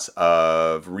subplots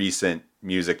of recent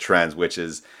music trends, which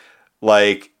is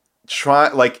like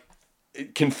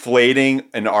conflating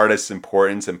an artist's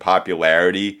importance and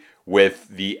popularity with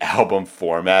the album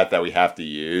format that we have to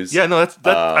use. Yeah, no,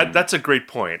 that's a great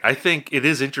point. I think it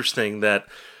is interesting that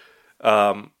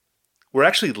we're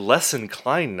actually less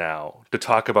inclined now to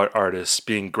talk about artists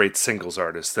being great singles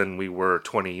artists than we were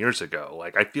 20 years ago.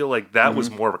 Like, I feel like that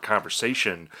was more of a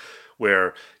conversation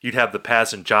where you'd have the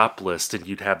Paz and Jop list and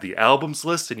you'd have the albums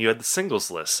list and you had the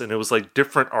singles list. And it was like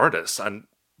different artists on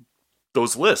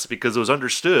those lists because it was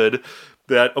understood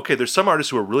that, okay, there's some artists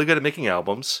who are really good at making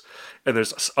albums and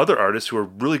there's other artists who are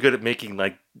really good at making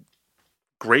like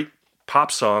great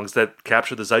pop songs that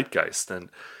capture the zeitgeist. And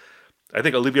I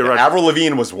think Olivia Rodrigo. Avril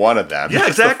Lavigne was one of them. Yeah,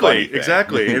 exactly.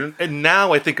 And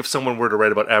now I think if someone were to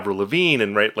write about Avril Lavigne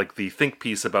and write like the think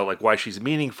piece about like why she's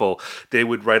meaningful, they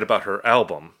would write about her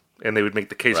album and they would make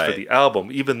the case for the album,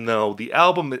 even though the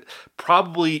album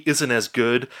probably isn't as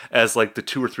good as like the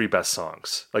 2 or 3 best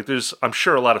songs. Like there's, I'm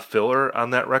sure, a lot of filler on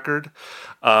that record.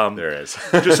 There is.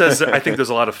 Just as I think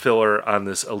there's a lot of filler on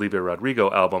this Olivia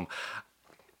Rodrigo album.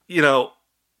 You know,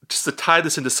 just to tie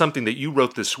this into something that you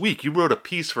wrote this week, you wrote a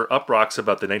piece for Uprocks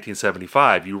about the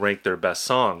 1975. You ranked their best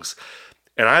songs.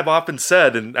 And I've often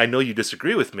said, and I know you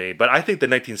disagree with me, but I think the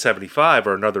 1975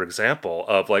 are another example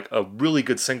of like a really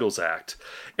good singles act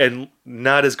and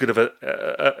not as good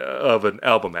of an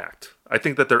album act. I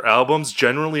think that their albums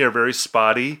generally are very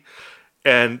spotty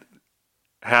and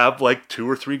have like 2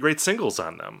 or 3 great singles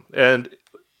on them. And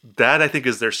that I think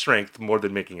is their strength more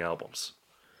than making albums.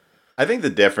 I think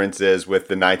the difference is with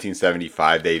the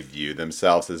 1975, they view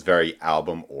themselves as very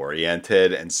album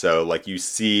oriented. And so like you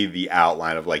see the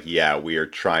outline of like, yeah, we are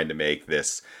trying to make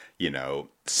this, you know,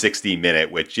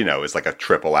 60-minute, which, you know, is like a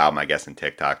triple album, I guess, in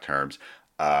TikTok terms.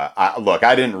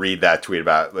 I didn't read that tweet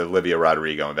about Olivia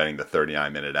Rodrigo inventing the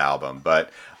 39-minute album, but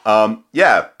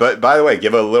yeah, but by the way,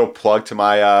 give a little plug to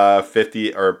my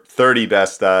 50 or 30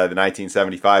 best the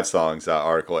 1975 songs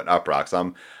article at Uprocks.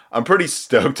 I'm pretty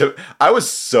stoked. I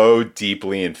was so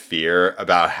deeply in fear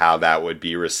about how that would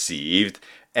be received.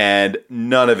 and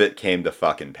none of it came to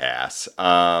fucking pass.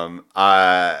 I'm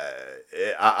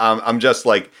just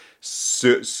like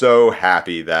so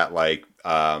happy that like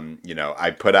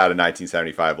I put out a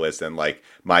 1975 list and like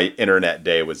my internet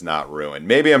day was not ruined.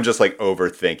 Maybe I'm just like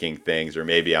overthinking things, or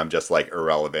maybe I'm just like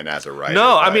irrelevant as a writer.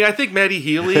 No, I mean, I think Matty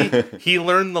Healy, he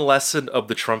learned the lesson of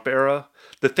the Trump era.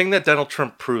 The thing that Donald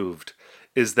Trump proved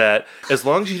is that as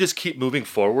long as you just keep moving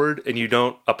forward and you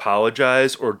don't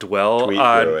apologize or dwell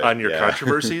on your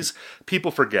controversies, people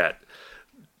forget.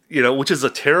 Which is a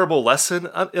terrible lesson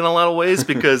in a lot of ways,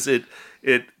 because it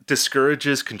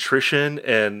discourages contrition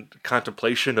and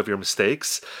contemplation of your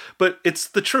mistakes. But it's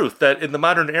the truth that in the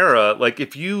modern era, like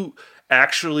if you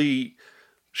actually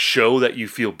show that you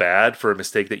feel bad for a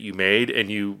mistake that you made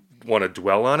and you want to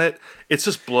dwell on it, it's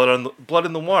just blood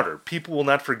in the water. People will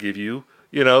not forgive you.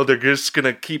 They're just going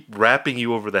to keep rapping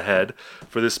you over the head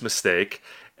for this mistake.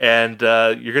 And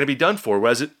you're going to be done for.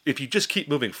 Whereas if you just keep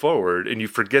moving forward and you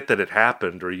forget that it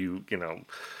happened, or you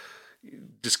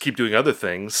just keep doing other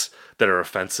things that are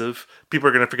offensive, people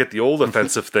are going to forget the old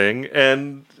offensive thing,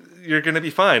 and you're going to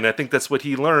be fine. I think that's what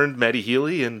he learned, Matty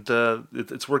Healy, and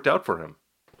it's worked out for him.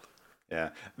 Yeah,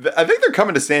 I think they're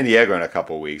coming to San Diego in a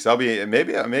couple of weeks.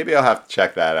 Maybe I'll have to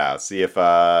check that out. See if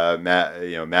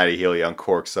Matty Healy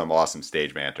uncorks some awesome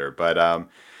stage banter. But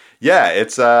yeah,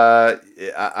 it's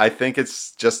I think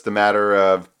it's just a matter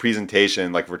of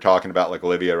presentation. Like we're talking about, like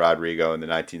Olivia Rodrigo in the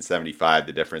 1975,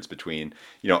 the difference between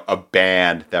a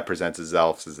band that presents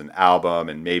itself as an album,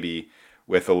 and maybe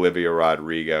with Olivia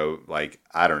Rodrigo, like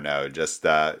I don't know, just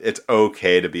it's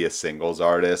okay to be a singles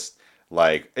artist.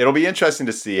 Like it'll be interesting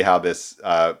to see how this.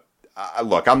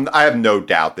 Look, I have no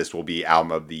doubt this will be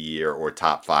album of the year or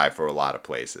top 5 for a lot of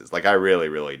places. Like I really,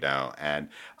 really don't. And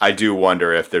I do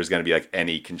wonder if there's going to be like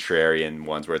any contrarian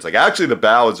ones where it's like, actually the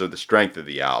ballads are the strength of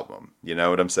the album. You know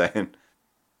what I'm saying?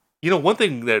 One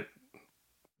thing that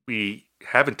we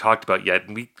haven't talked about yet,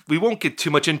 and we won't get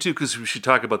too much into because we should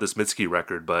talk about this Mitski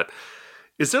record, but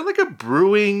is there like a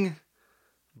brewing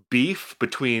beef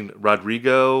between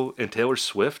Rodrigo and Taylor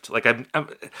Swift? Like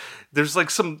there's like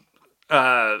some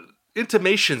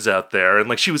intimations out there, and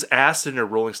like she was asked in her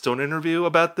Rolling Stone interview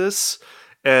about this,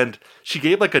 and she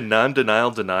gave like a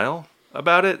denial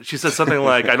about it. She said something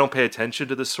like, I don't pay attention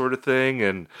to this sort of thing,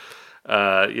 and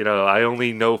I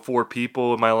only know 4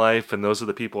 people in my life, and those are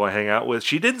the people I hang out with.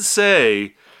 She didn't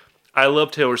say, I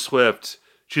love Taylor Swift,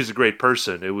 she's a great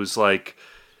person. It was like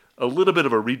a little bit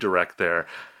of a redirect there.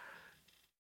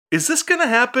 Is this going to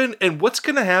happen? And what's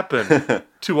going to happen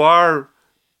to our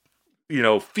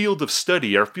field of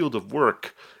study, our field of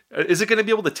work? Is it going to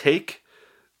be able to take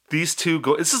these two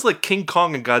This is like King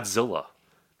Kong and Godzilla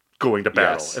going to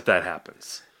battle, if that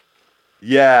happens.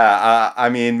 Yeah, I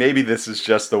mean, maybe this is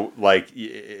just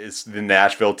it's the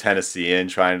Nashville Tennessean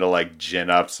trying to like gin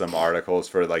up some articles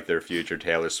for like their future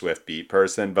Taylor Swift beat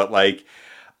person, but like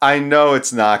I know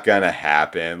it's not gonna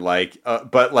happen.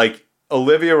 But like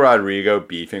Olivia Rodrigo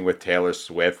beefing with Taylor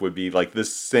Swift would be like the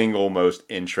single most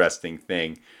interesting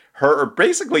thing her or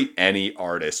basically any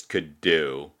artist could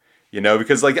do,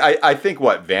 because like I think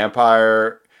what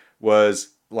Vampire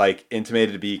was like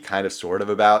intimated to be kind of sort of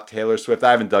about Taylor Swift.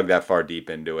 I haven't dug that far deep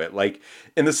into it. Like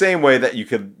in the same way that you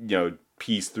could,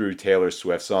 piece through Taylor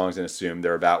Swift songs and assume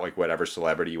they're about like whatever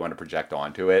celebrity you want to project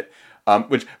onto it.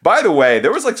 Which, by the way,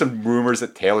 there was like some rumors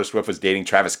that Taylor Swift was dating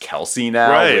Travis Kelce now.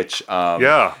 Right. Which,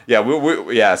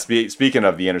 Speaking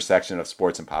of the intersection of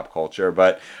sports and pop culture,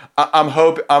 but I'm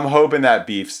hoping that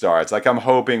beef starts. Like I'm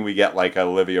hoping we get like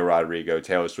Olivia Rodrigo,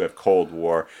 Taylor Swift Cold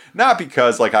War. Not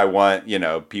because like I want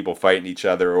people fighting each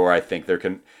other, or I think there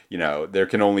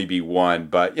can only be one,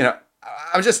 but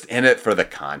I'm just in it for the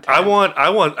content.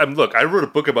 Look, I wrote a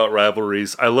book about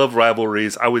rivalries. I love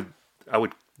rivalries. I would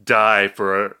die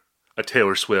for a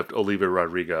Taylor Swift Olivia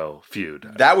Rodrigo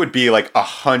feud. That would be like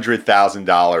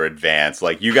 $100,000 advance.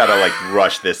 Like you got to like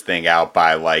rush this thing out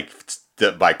by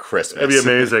by Christmas. That'd be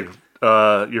amazing.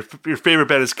 Your favorite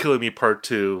band is Killing Me Part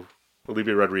 2,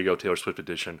 Olivia Rodrigo Taylor Swift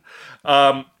edition.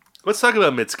 Let's talk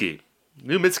about Mitski.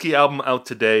 New Mitski album out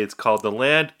today. It's called The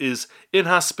Land is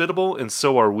Inhospitable and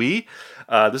So Are We.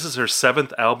 This is her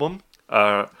 7th album.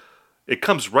 It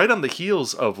comes right on the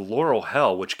heels of Laurel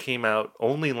Hell, which came out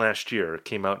only last year. It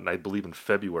came out, I believe, in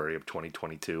February of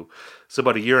 2022. So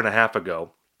about a year and a half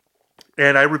ago.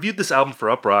 And I reviewed this album for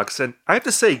Uprocks, and I have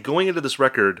to say, going into this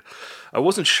record, I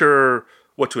wasn't sure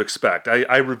what to expect.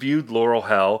 I reviewed Laurel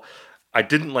Hell. I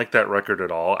didn't like that record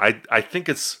at all. I think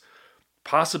it's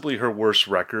possibly her worst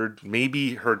record.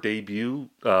 Maybe her debut,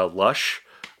 Lush,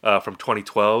 from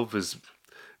 2012, is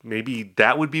maybe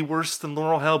that would be worse than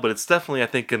Laurel Hell, but it's definitely, I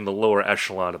think, in the lower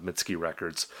echelon of Mitski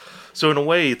records. So in a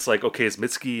way, it's like, okay, is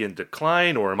Mitski in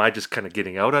decline, or am I just kind of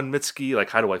getting out on Mitski? Like,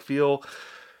 how do I feel?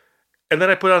 And then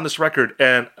I put on this record,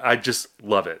 and I just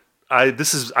love it.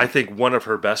 This is, I think, one of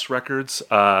her best records,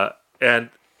 and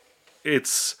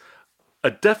it's a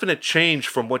definite change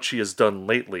from what she has done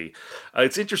lately.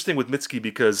 It's interesting with Mitski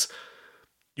because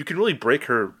you can really break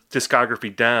her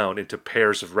discography down into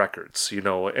pairs of records. You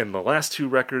know, in the last two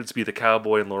records, Be the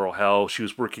Cowboy and Laurel Hell, she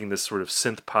was working this sort of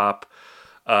synth pop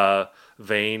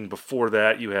vein. Before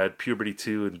that, you had Puberty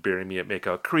 2 and Bury Me at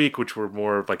Makeout Creek, which were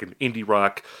more of like an indie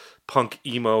rock, punk,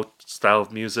 emo style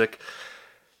of music.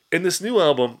 And this new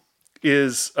album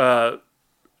is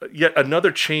yet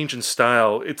another change in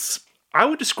style. I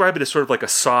would describe it as sort of like a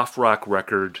soft rock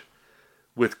record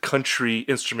with country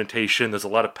instrumentation. There's a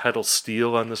lot of pedal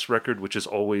steel on this record, which is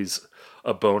always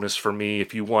a bonus for me.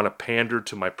 If you want to pander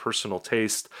to my personal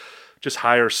taste, just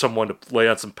hire someone to lay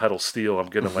on some pedal steel. I'm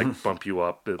going to like bump you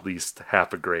up at least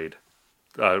half a grade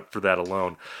for that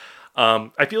alone.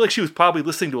 I feel like she was probably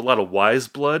listening to a lot of Wise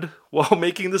Blood while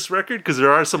making this record, because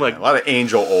there are some a lot of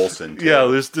Angel Olsen too. Yeah,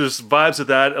 there's vibes of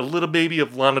that, a little maybe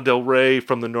of Lana Del Rey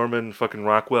from the Norman fucking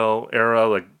Rockwell era,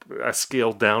 like a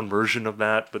scaled down version of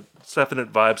that, but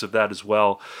definite vibes of that as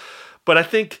well. But I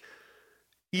think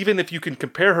even if you can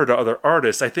compare her to other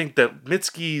artists, I think that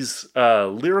Mitski's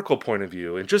lyrical point of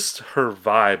view and just her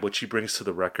vibe, what she brings to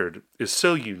the record, is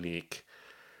so unique.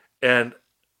 And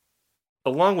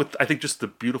along with, I think, just the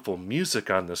beautiful music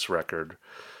on this record,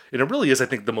 and it really is, I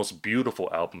think, the most beautiful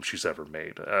album she's ever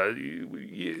made.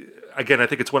 Again, I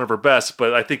think it's one of her best,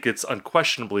 but I think it's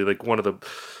unquestionably like one of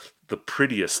the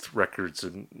prettiest records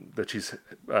that she's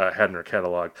had in her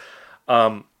catalog.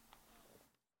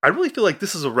 I really feel like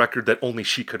this is a record that only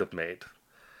she could have made.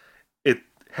 It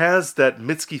has that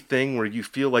Mitski thing where you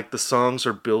feel like the songs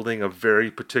are building a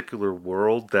very particular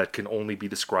world that can only be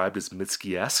described as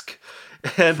Mitski-esque.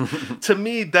 And to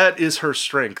me, that is her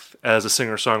strength as a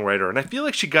singer-songwriter. And I feel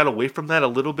like she got away from that a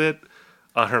little bit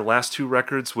on her last two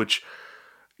records, which,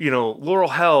 you know, Laurel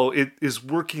Hell, it is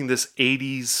working this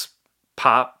 80s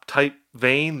pop type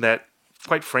vein that,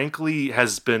 quite frankly,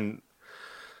 has been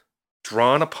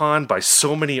drawn upon by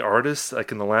so many artists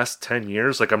like in the last 10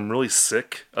 years. Like, I'm really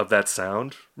sick of that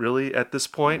sound, really, at this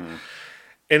point. Mm-hmm.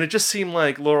 And it just seemed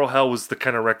like Laurel Hell was the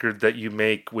kind of record that you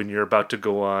make when you're about to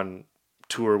go on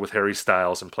tour with Harry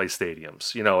Styles and play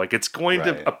stadiums. You know, like, it's going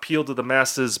to appeal to the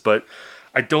masses, but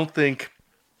I don't think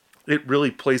it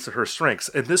really plays to her strengths.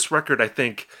 And this record, I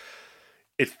think,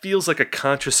 it feels like a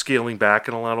conscious scaling back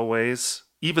in a lot of ways,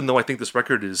 even though I think this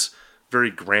record is very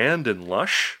grand and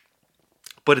lush.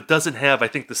 But it doesn't have, I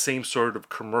think, the same sort of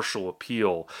commercial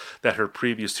appeal that her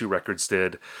previous two records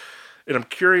did. And I'm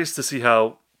curious to see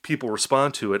how people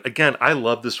respond to it. Again, I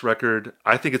love this record.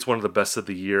 I think it's one of the best of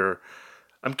the year.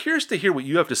 I'm curious to hear what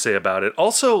you have to say about it.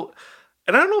 Also,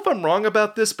 and I don't know if I'm wrong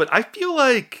about this, but I feel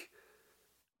like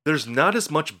there's not as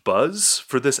much buzz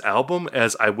for this album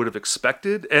as I would have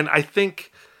expected. And I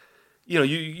think, you know,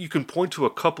 you can point to a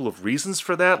couple of reasons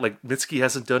for that. Like, Mitski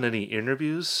hasn't done any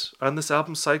interviews on this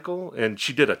album cycle, and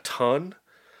she did a ton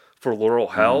for Laurel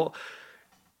Hell. Mm-hmm.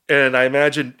 And I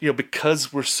imagine, you know,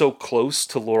 because we're so close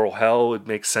to Laurel Hell, it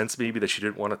makes sense maybe that she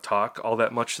didn't want to talk all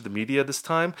that much to the media this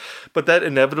time. But that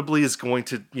inevitably is going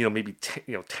to, you know, maybe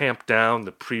tamp down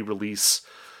the pre-release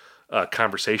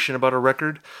conversation about a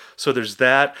record. So there's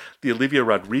that. The Olivia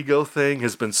Rodrigo thing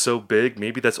has been so big.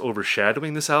 Maybe that's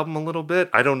overshadowing this album a little bit.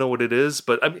 I don't know what it is,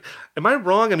 but I mean, am I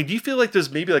wrong? I mean, do you feel like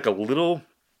there's maybe like a little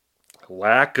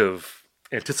lack of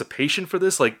anticipation for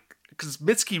this? Like, because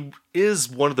Mitski is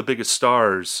one of the biggest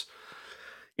stars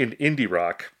in indie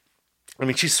rock. I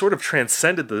mean, she's sort of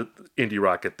transcended the indie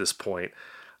rock at this point.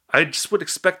 I just would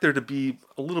expect there to be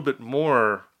a little bit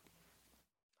more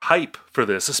hype for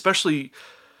this, especially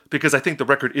because I think the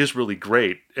record is really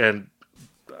great. And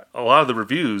a lot of the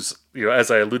reviews, you know, as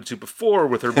I alluded to before,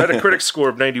 with her Metacritic score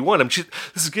of 91, I mean,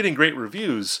 this is getting great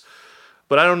reviews.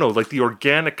 But I don't know, like the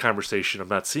organic conversation I'm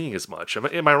not seeing as much.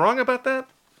 Am I wrong about that?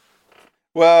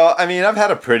 Well, I mean, I've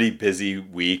had a pretty busy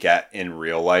week in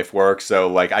real life work, so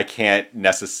like I can't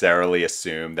necessarily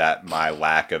assume that my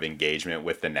lack of engagement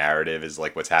with the narrative is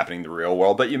like what's happening in the real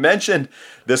world. But you mentioned,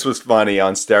 this was funny,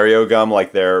 on Stereo Gum,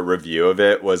 like their review of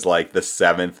it was like the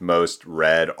 7th most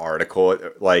read article.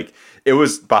 Like, it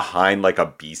was behind like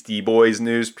a Beastie Boys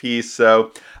news piece.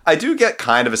 So I do get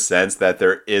kind of a sense that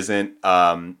there isn't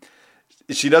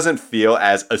she doesn't feel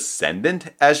as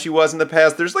ascendant as she was in the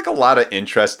past. There's like a lot of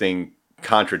interesting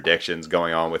contradictions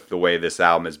going on with the way this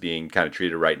album is being kind of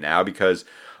treated right now, because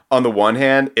on the one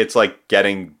hand, it's like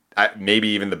getting maybe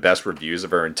even the best reviews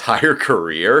of her entire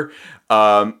career.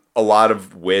 A lot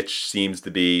of which seems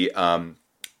to be,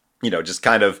 just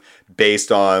kind of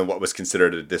based on what was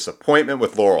considered a disappointment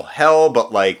with Laurel Hell.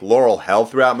 But like Laurel Hell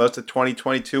throughout most of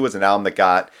 2022 was an album that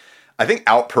got, I think,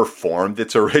 outperformed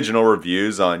its original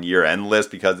reviews on year-end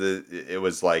list because it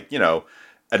was like,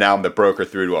 an album that broke her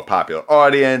through to a popular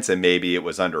audience, and maybe it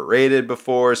was underrated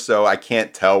before. So I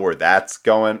can't tell where that's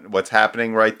going, what's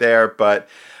happening right there. But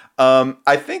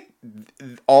I think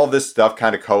all this stuff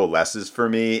kind of coalesces for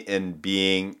me in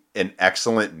being an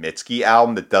excellent Mitski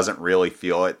album that doesn't really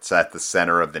feel it's at the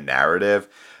center of the narrative.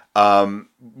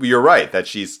 You're right that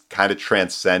she's kind of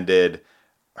transcended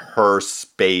her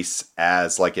space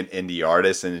as like an indie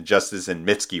artist and just as in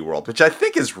Mitski world, which I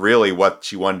think is really what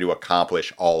she wanted to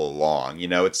accomplish all along.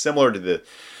 It's similar to the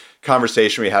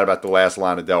conversation we had about the last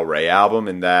Lana Del Rey album,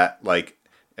 and that like,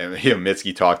 and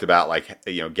Mitski talked about like,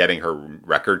 getting her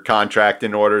record contract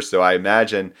in order. So I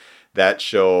imagine that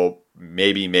she'll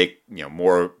maybe make,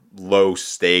 more low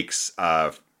stakes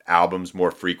albums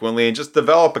more frequently and just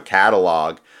develop a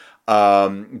catalog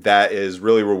that is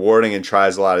really rewarding and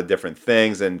tries a lot of different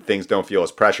things, and things don't feel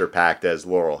as pressure packed as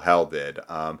Laurel Hell did,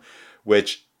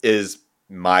 which is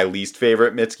my least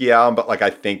favorite Mitski album, but like I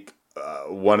think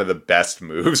one of the best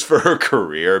moves for her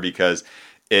career because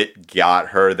it got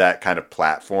her that kind of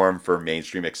platform for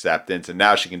mainstream acceptance, and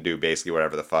now she can do basically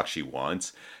whatever the fuck she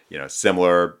wants,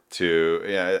 similar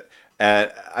to,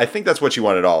 and I think that's what she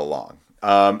wanted all along.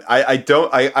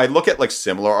 I look at like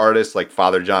similar artists like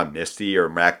Father John Misty or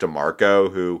Mac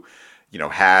DeMarco who,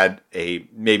 had a,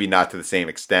 maybe not to the same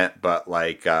extent, but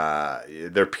like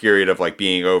their period of like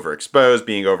being overexposed,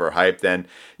 being overhyped, and,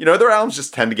 their albums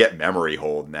just tend to get memory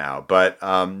hold now. But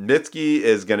Mitski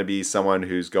is going to be someone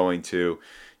who's going to,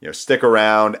 stick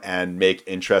around and make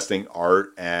interesting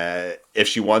art if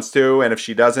she wants to, and if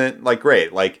she doesn't, like,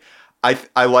 great. Like,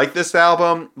 I like this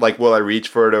album. Like, will I reach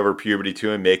for it over Puberty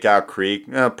 2 and Makeout Creek?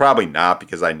 Probably not,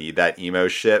 because I need that emo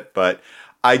shit. But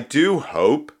I do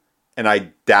hope, and I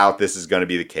doubt this is going to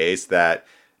be the case, that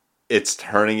it's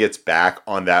turning its back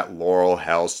on that Laurel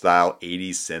Hell style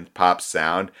 80s synth pop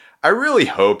sound. I really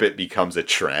hope it becomes a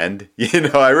trend.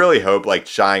 I really hope like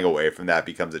shying away from that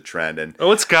becomes a trend. And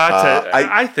it's got to.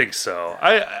 I think so.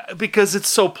 Because it's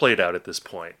so played out at this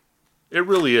point. It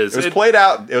really is. It was played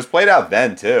out. It was played out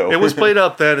then too. It was played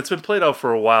out then. It's been played out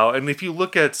for a while. And if you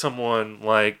look at someone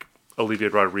like Olivia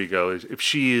Rodrigo, if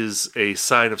she is a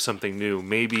sign of something new,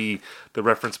 maybe the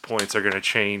reference points are going to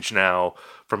change now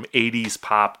from 80s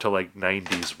pop to like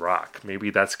 90s rock. Maybe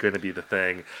that's going to be the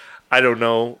thing. I don't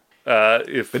know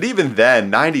But even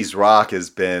then, 90s rock has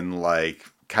been like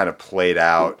kind of played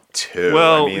out too.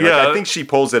 Well, like, I think she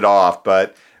pulls it off,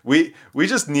 but we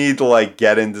just need to like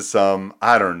get into some,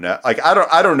 I don't know, like I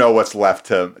don't know what's left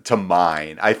to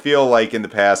mine. I feel like in the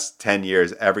past 10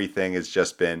 years everything has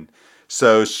just been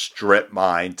so strip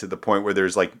mined to the point where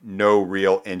there's like no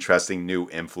real interesting new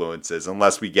influences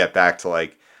unless we get back to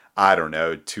like, I don't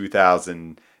know,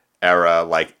 2000 era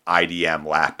like IDM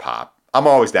lap pop. I'm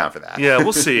always down for that. Yeah,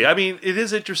 we'll see. I mean, it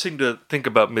is interesting to think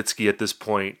about Mitski at this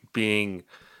point being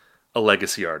a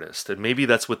legacy artist, and maybe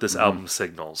that's what this album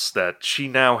signals, that she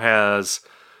now has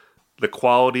the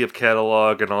quality of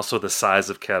catalog and also the size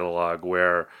of catalog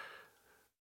where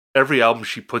every album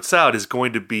she puts out is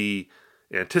going to be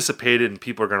anticipated and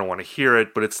people are going to want to hear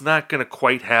it, but it's not going to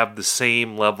quite have the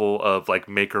same level of like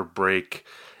make or break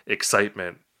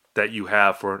excitement that you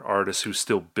have for an artist who's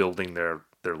still building their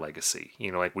legacy,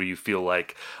 like where you feel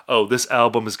like, oh, this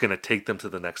album is going to take them to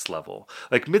the next level.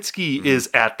 Like Mitski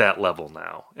is at that level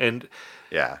now. And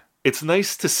yeah, it's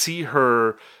nice to see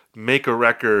her make a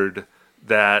record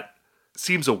that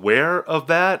seems aware of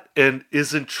that and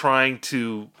isn't trying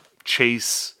to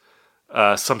chase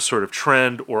some sort of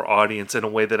trend or audience in a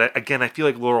way that, I feel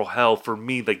like Laurel Hell, for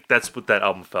me, like that's what that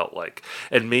album felt like.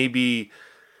 And maybe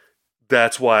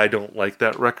that's why I don't like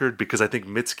that record, because I think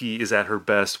Mitski is at her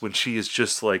best when she is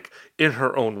just like in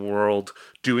her own world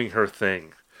doing her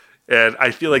thing. And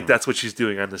I feel like that's what she's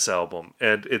doing on this album.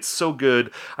 And it's so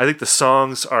good. I think the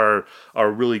songs are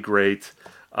really great.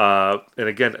 And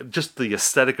again, just the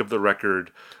aesthetic of the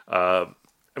record.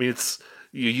 It's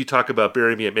you talk about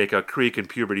Bury Me at Makeout Creek and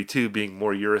Puberty 2 being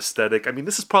more your aesthetic. I mean,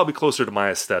 this is probably closer to my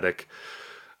aesthetic.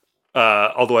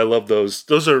 Although I love those.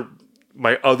 Those are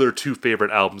my other two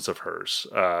favorite albums of hers.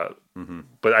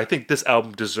 But I think this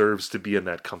album deserves to be in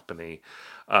that company.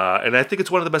 And I think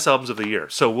it's one of the best albums of the year.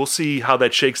 So we'll see how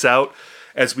that shakes out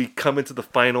as we come into the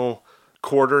final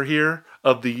quarter here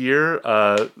of the year,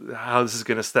 how this is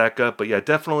going to stack up. But yeah,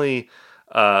 definitely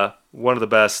one of the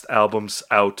best albums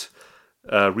out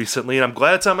recently. And I'm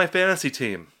glad it's on my fantasy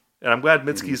team. And I'm glad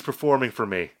Mitski's performing for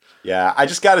me. Yeah, I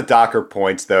just got to dock her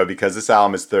points, though, because this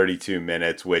album is 32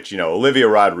 minutes, which, Olivia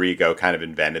Rodrigo kind of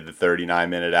invented the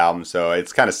 39-minute album, so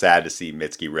it's kind of sad to see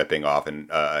Mitski ripping off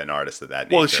an artist of that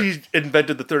nature. Well, she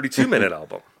invented the 32-minute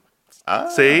album. Ah,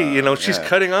 See, she's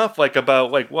cutting off like a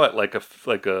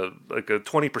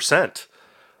 20%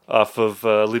 off of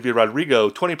Olivia Rodrigo,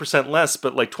 20% less,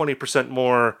 but like 20%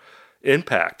 more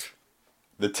impact.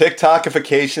 The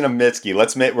TikTokification of Mitski.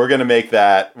 We're gonna make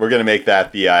that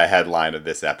the headline of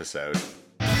this episode.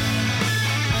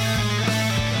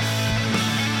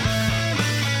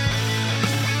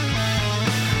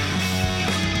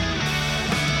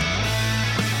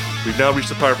 We've now reached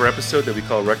the part of our episode that we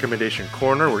call Recommendation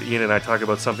Corner, where Ian and I talk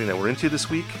about something that we're into this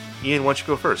week. Ian, why don't you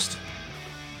go first?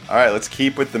 All right, let's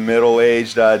keep with the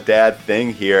middle-aged dad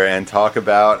thing here and talk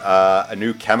about a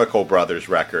new Chemical Brothers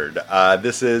record.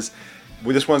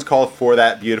 This one's called For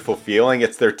That Beautiful Feeling.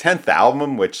 It's their 10th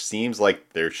album, which seems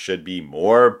like there should be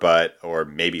more, or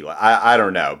maybe, I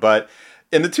don't know. But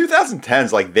in the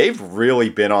 2010s, like, they've really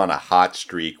been on a hot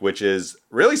streak, which is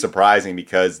really surprising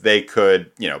because they could,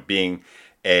 being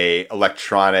a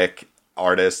electronic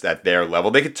artist at their level,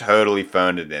 they could totally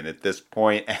phone it in at this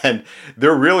point. And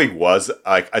there really was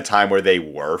like a time where they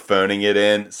were phoning it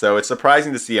in. So it's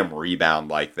surprising to see them rebound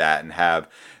like that and have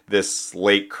this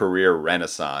late career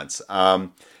renaissance.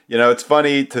 It's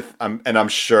funny and I'm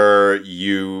sure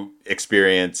you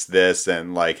experienced this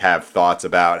and like have thoughts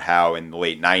about how in the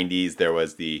late 90s there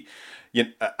was the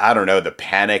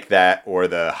panic or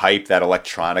the hype that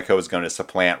electronica was going to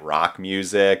supplant rock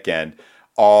music, and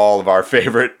all of our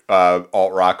favorite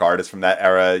alt rock artists from that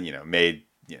era, made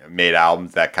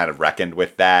albums that kind of reckoned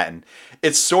with that, and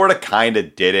it sort of kind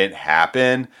of didn't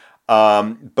happen.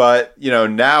 But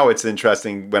now it's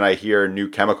interesting when I hear new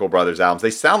Chemical Brothers albums.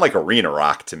 They sound like arena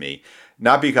rock to me.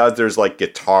 Not because there's like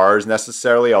guitars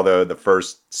necessarily, although the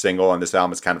first single on this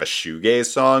album is kind of a shoegaze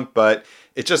song, but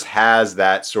it just has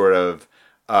that sort of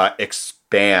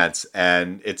expanse,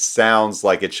 and it sounds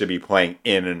like it should be playing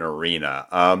in an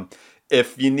arena.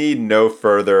 If you need no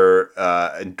further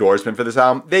endorsement for this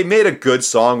album, they made a good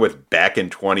song with Beck in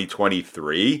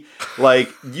 2023. Like,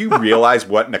 you realize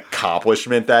what an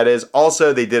accomplishment that is.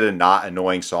 Also, they did a not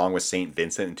annoying song with St.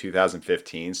 Vincent in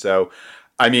 2015. So,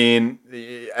 I mean,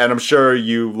 and I'm sure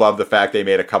you love the fact they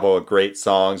made a couple of great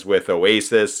songs with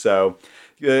Oasis. So,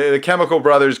 the Chemical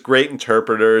Brothers, great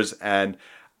interpreters. And,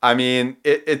 I mean,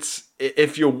 it's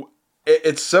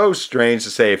so strange to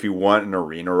say if you want an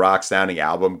arena rock sounding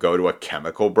album, go to a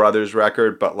Chemical Brothers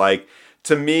record. But like,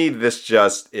 to me, this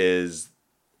just is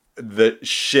the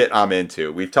shit I'm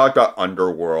into. We've talked about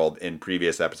Underworld in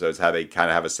previous episodes, how they kind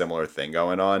of have a similar thing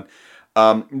going on.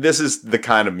 This is the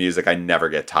kind of music I never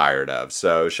get tired of.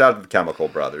 So shout out to the Chemical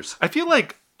Brothers. I feel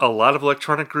like a lot of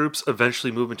electronic groups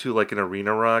eventually move into like an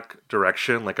arena rock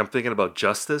direction. Like I'm thinking about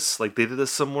Justice, like they did a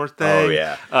similar thing. Oh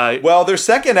yeah. Well, their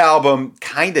second album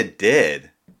kind of did,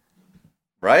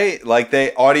 right? Like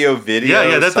they audio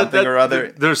video something or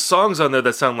other. There's songs on there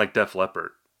that sound like Def Leppard.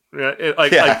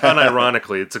 Like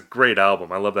unironically, it's a great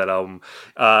album. I love that album.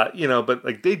 But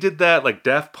like they did that. Like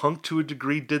Daft Punk to a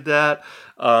degree did that.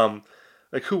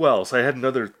 Like who else? I had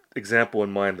another example in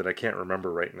mind that I can't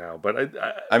remember right now, but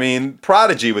I mean,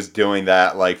 Prodigy was doing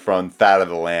that like from Fat of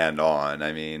the Land on.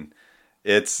 I mean,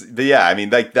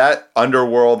 like that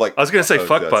Underworld. Like I was gonna say,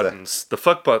 Fuck Buttons. The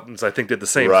Fuck Buttons, I think, did the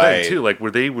same thing too. Like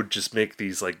where they would just make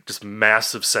these like just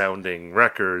massive sounding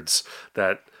records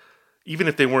that even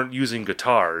if they weren't using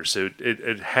guitars,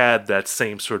 it had that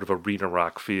same sort of arena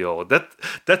rock feel.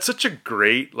 That's such a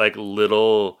great like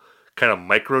little kind of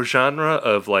micro genre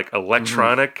of like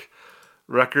electronic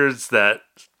records that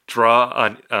draw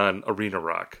on arena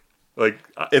rock. Like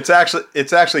it's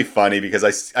actually funny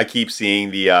because I keep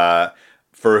seeing the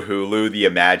for Hulu the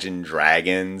Imagine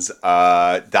Dragons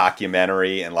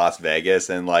documentary in Las Vegas,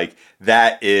 and like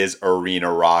that is arena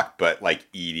rock but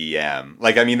like EDM.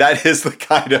 Like I mean that is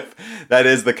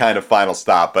the kind of final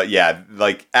stop. But yeah,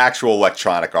 like actual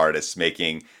electronic artists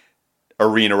making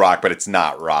arena rock, but it's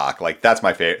not rock. Like that's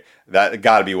my favorite. That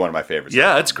got to be one of my favorites.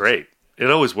 Yeah, it's great. It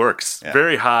always works. Yeah.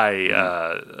 Very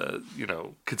high,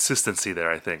 consistency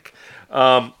there, I think.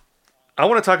 I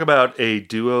want to talk about a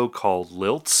duo called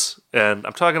Lilts. And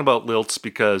I'm talking about Lilts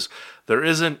because there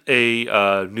isn't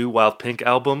a new Wild Pink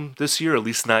album this year, at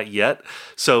least not yet.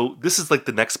 So this is like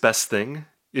the next best thing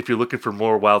if you're looking for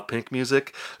more Wild Pink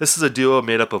music. This is a duo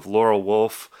made up of Laurel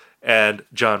Wolfe and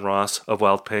John Ross of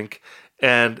Wild Pink.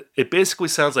 And it basically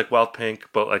sounds like Wild Pink,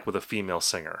 but like with a female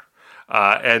singer.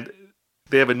 And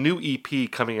They have a new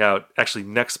EP coming out actually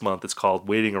next month. It's called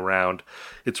Waiting Around.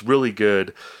 It's really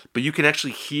good, but you can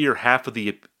actually hear half of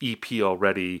the EP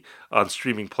already on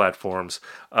streaming platforms,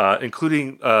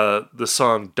 including the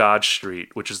song Dodge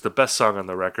Street, which is the best song on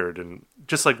the record and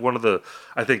just like one of the,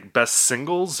 I think, best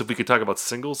singles, if we could talk about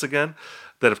singles again,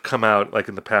 that have come out like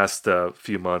in the past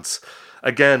few months.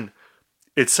 Again,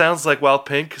 it sounds like Wild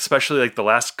Pink, especially like the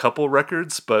last couple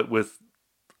records, but with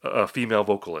a female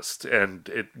vocalist, and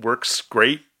it works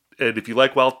great. And if you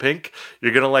like Wild Pink,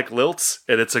 you're gonna like Lilts,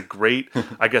 and it's a great,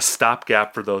 I guess,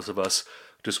 stopgap for those of us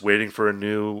just waiting for a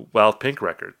new Wild Pink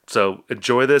record. So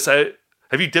enjoy this.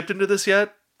 Have you dipped into this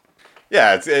yet?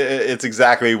 Yeah, it's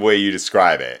exactly the way you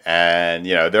describe it. And,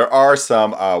 there are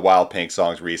some Wild Pink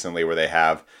songs recently where they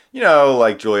have,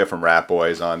 like Julia from Rat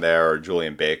Boys on there or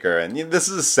Julian Baker. And this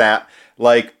is a sound,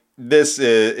 like, this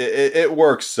is, it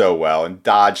works so well. And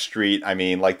Dodge Street, I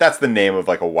mean, like, that's the name of,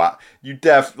 like, a wild, you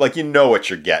know what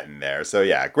you're getting there. So,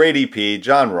 yeah, great EP.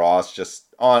 John Ross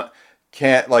just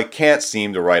can't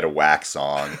seem to write a whack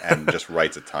song and just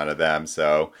writes a ton of them.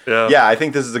 So yeah, I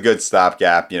think this is a good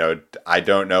stopgap. I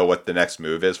don't know what the next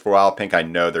move is for Wild Pink. I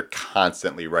know they're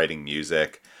constantly writing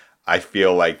music. I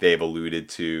feel like they've alluded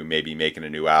to maybe making a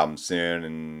new album soon.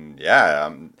 And yeah,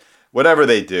 whatever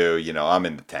they do, I'm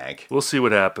in the tank. We'll see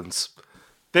what happens.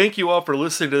 Thank you all for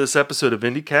listening to this episode of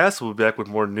IndieCast. We'll be back with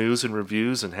more news and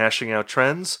reviews and hashing out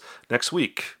trends next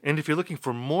week. And if you're looking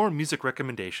for more music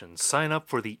recommendations, sign up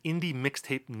for the Indie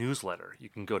Mixtape newsletter. You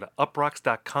can go to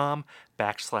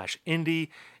uprocks.com/indie,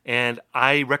 and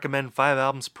I recommend 5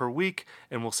 albums per week,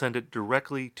 and we'll send it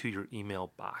directly to your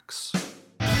email box.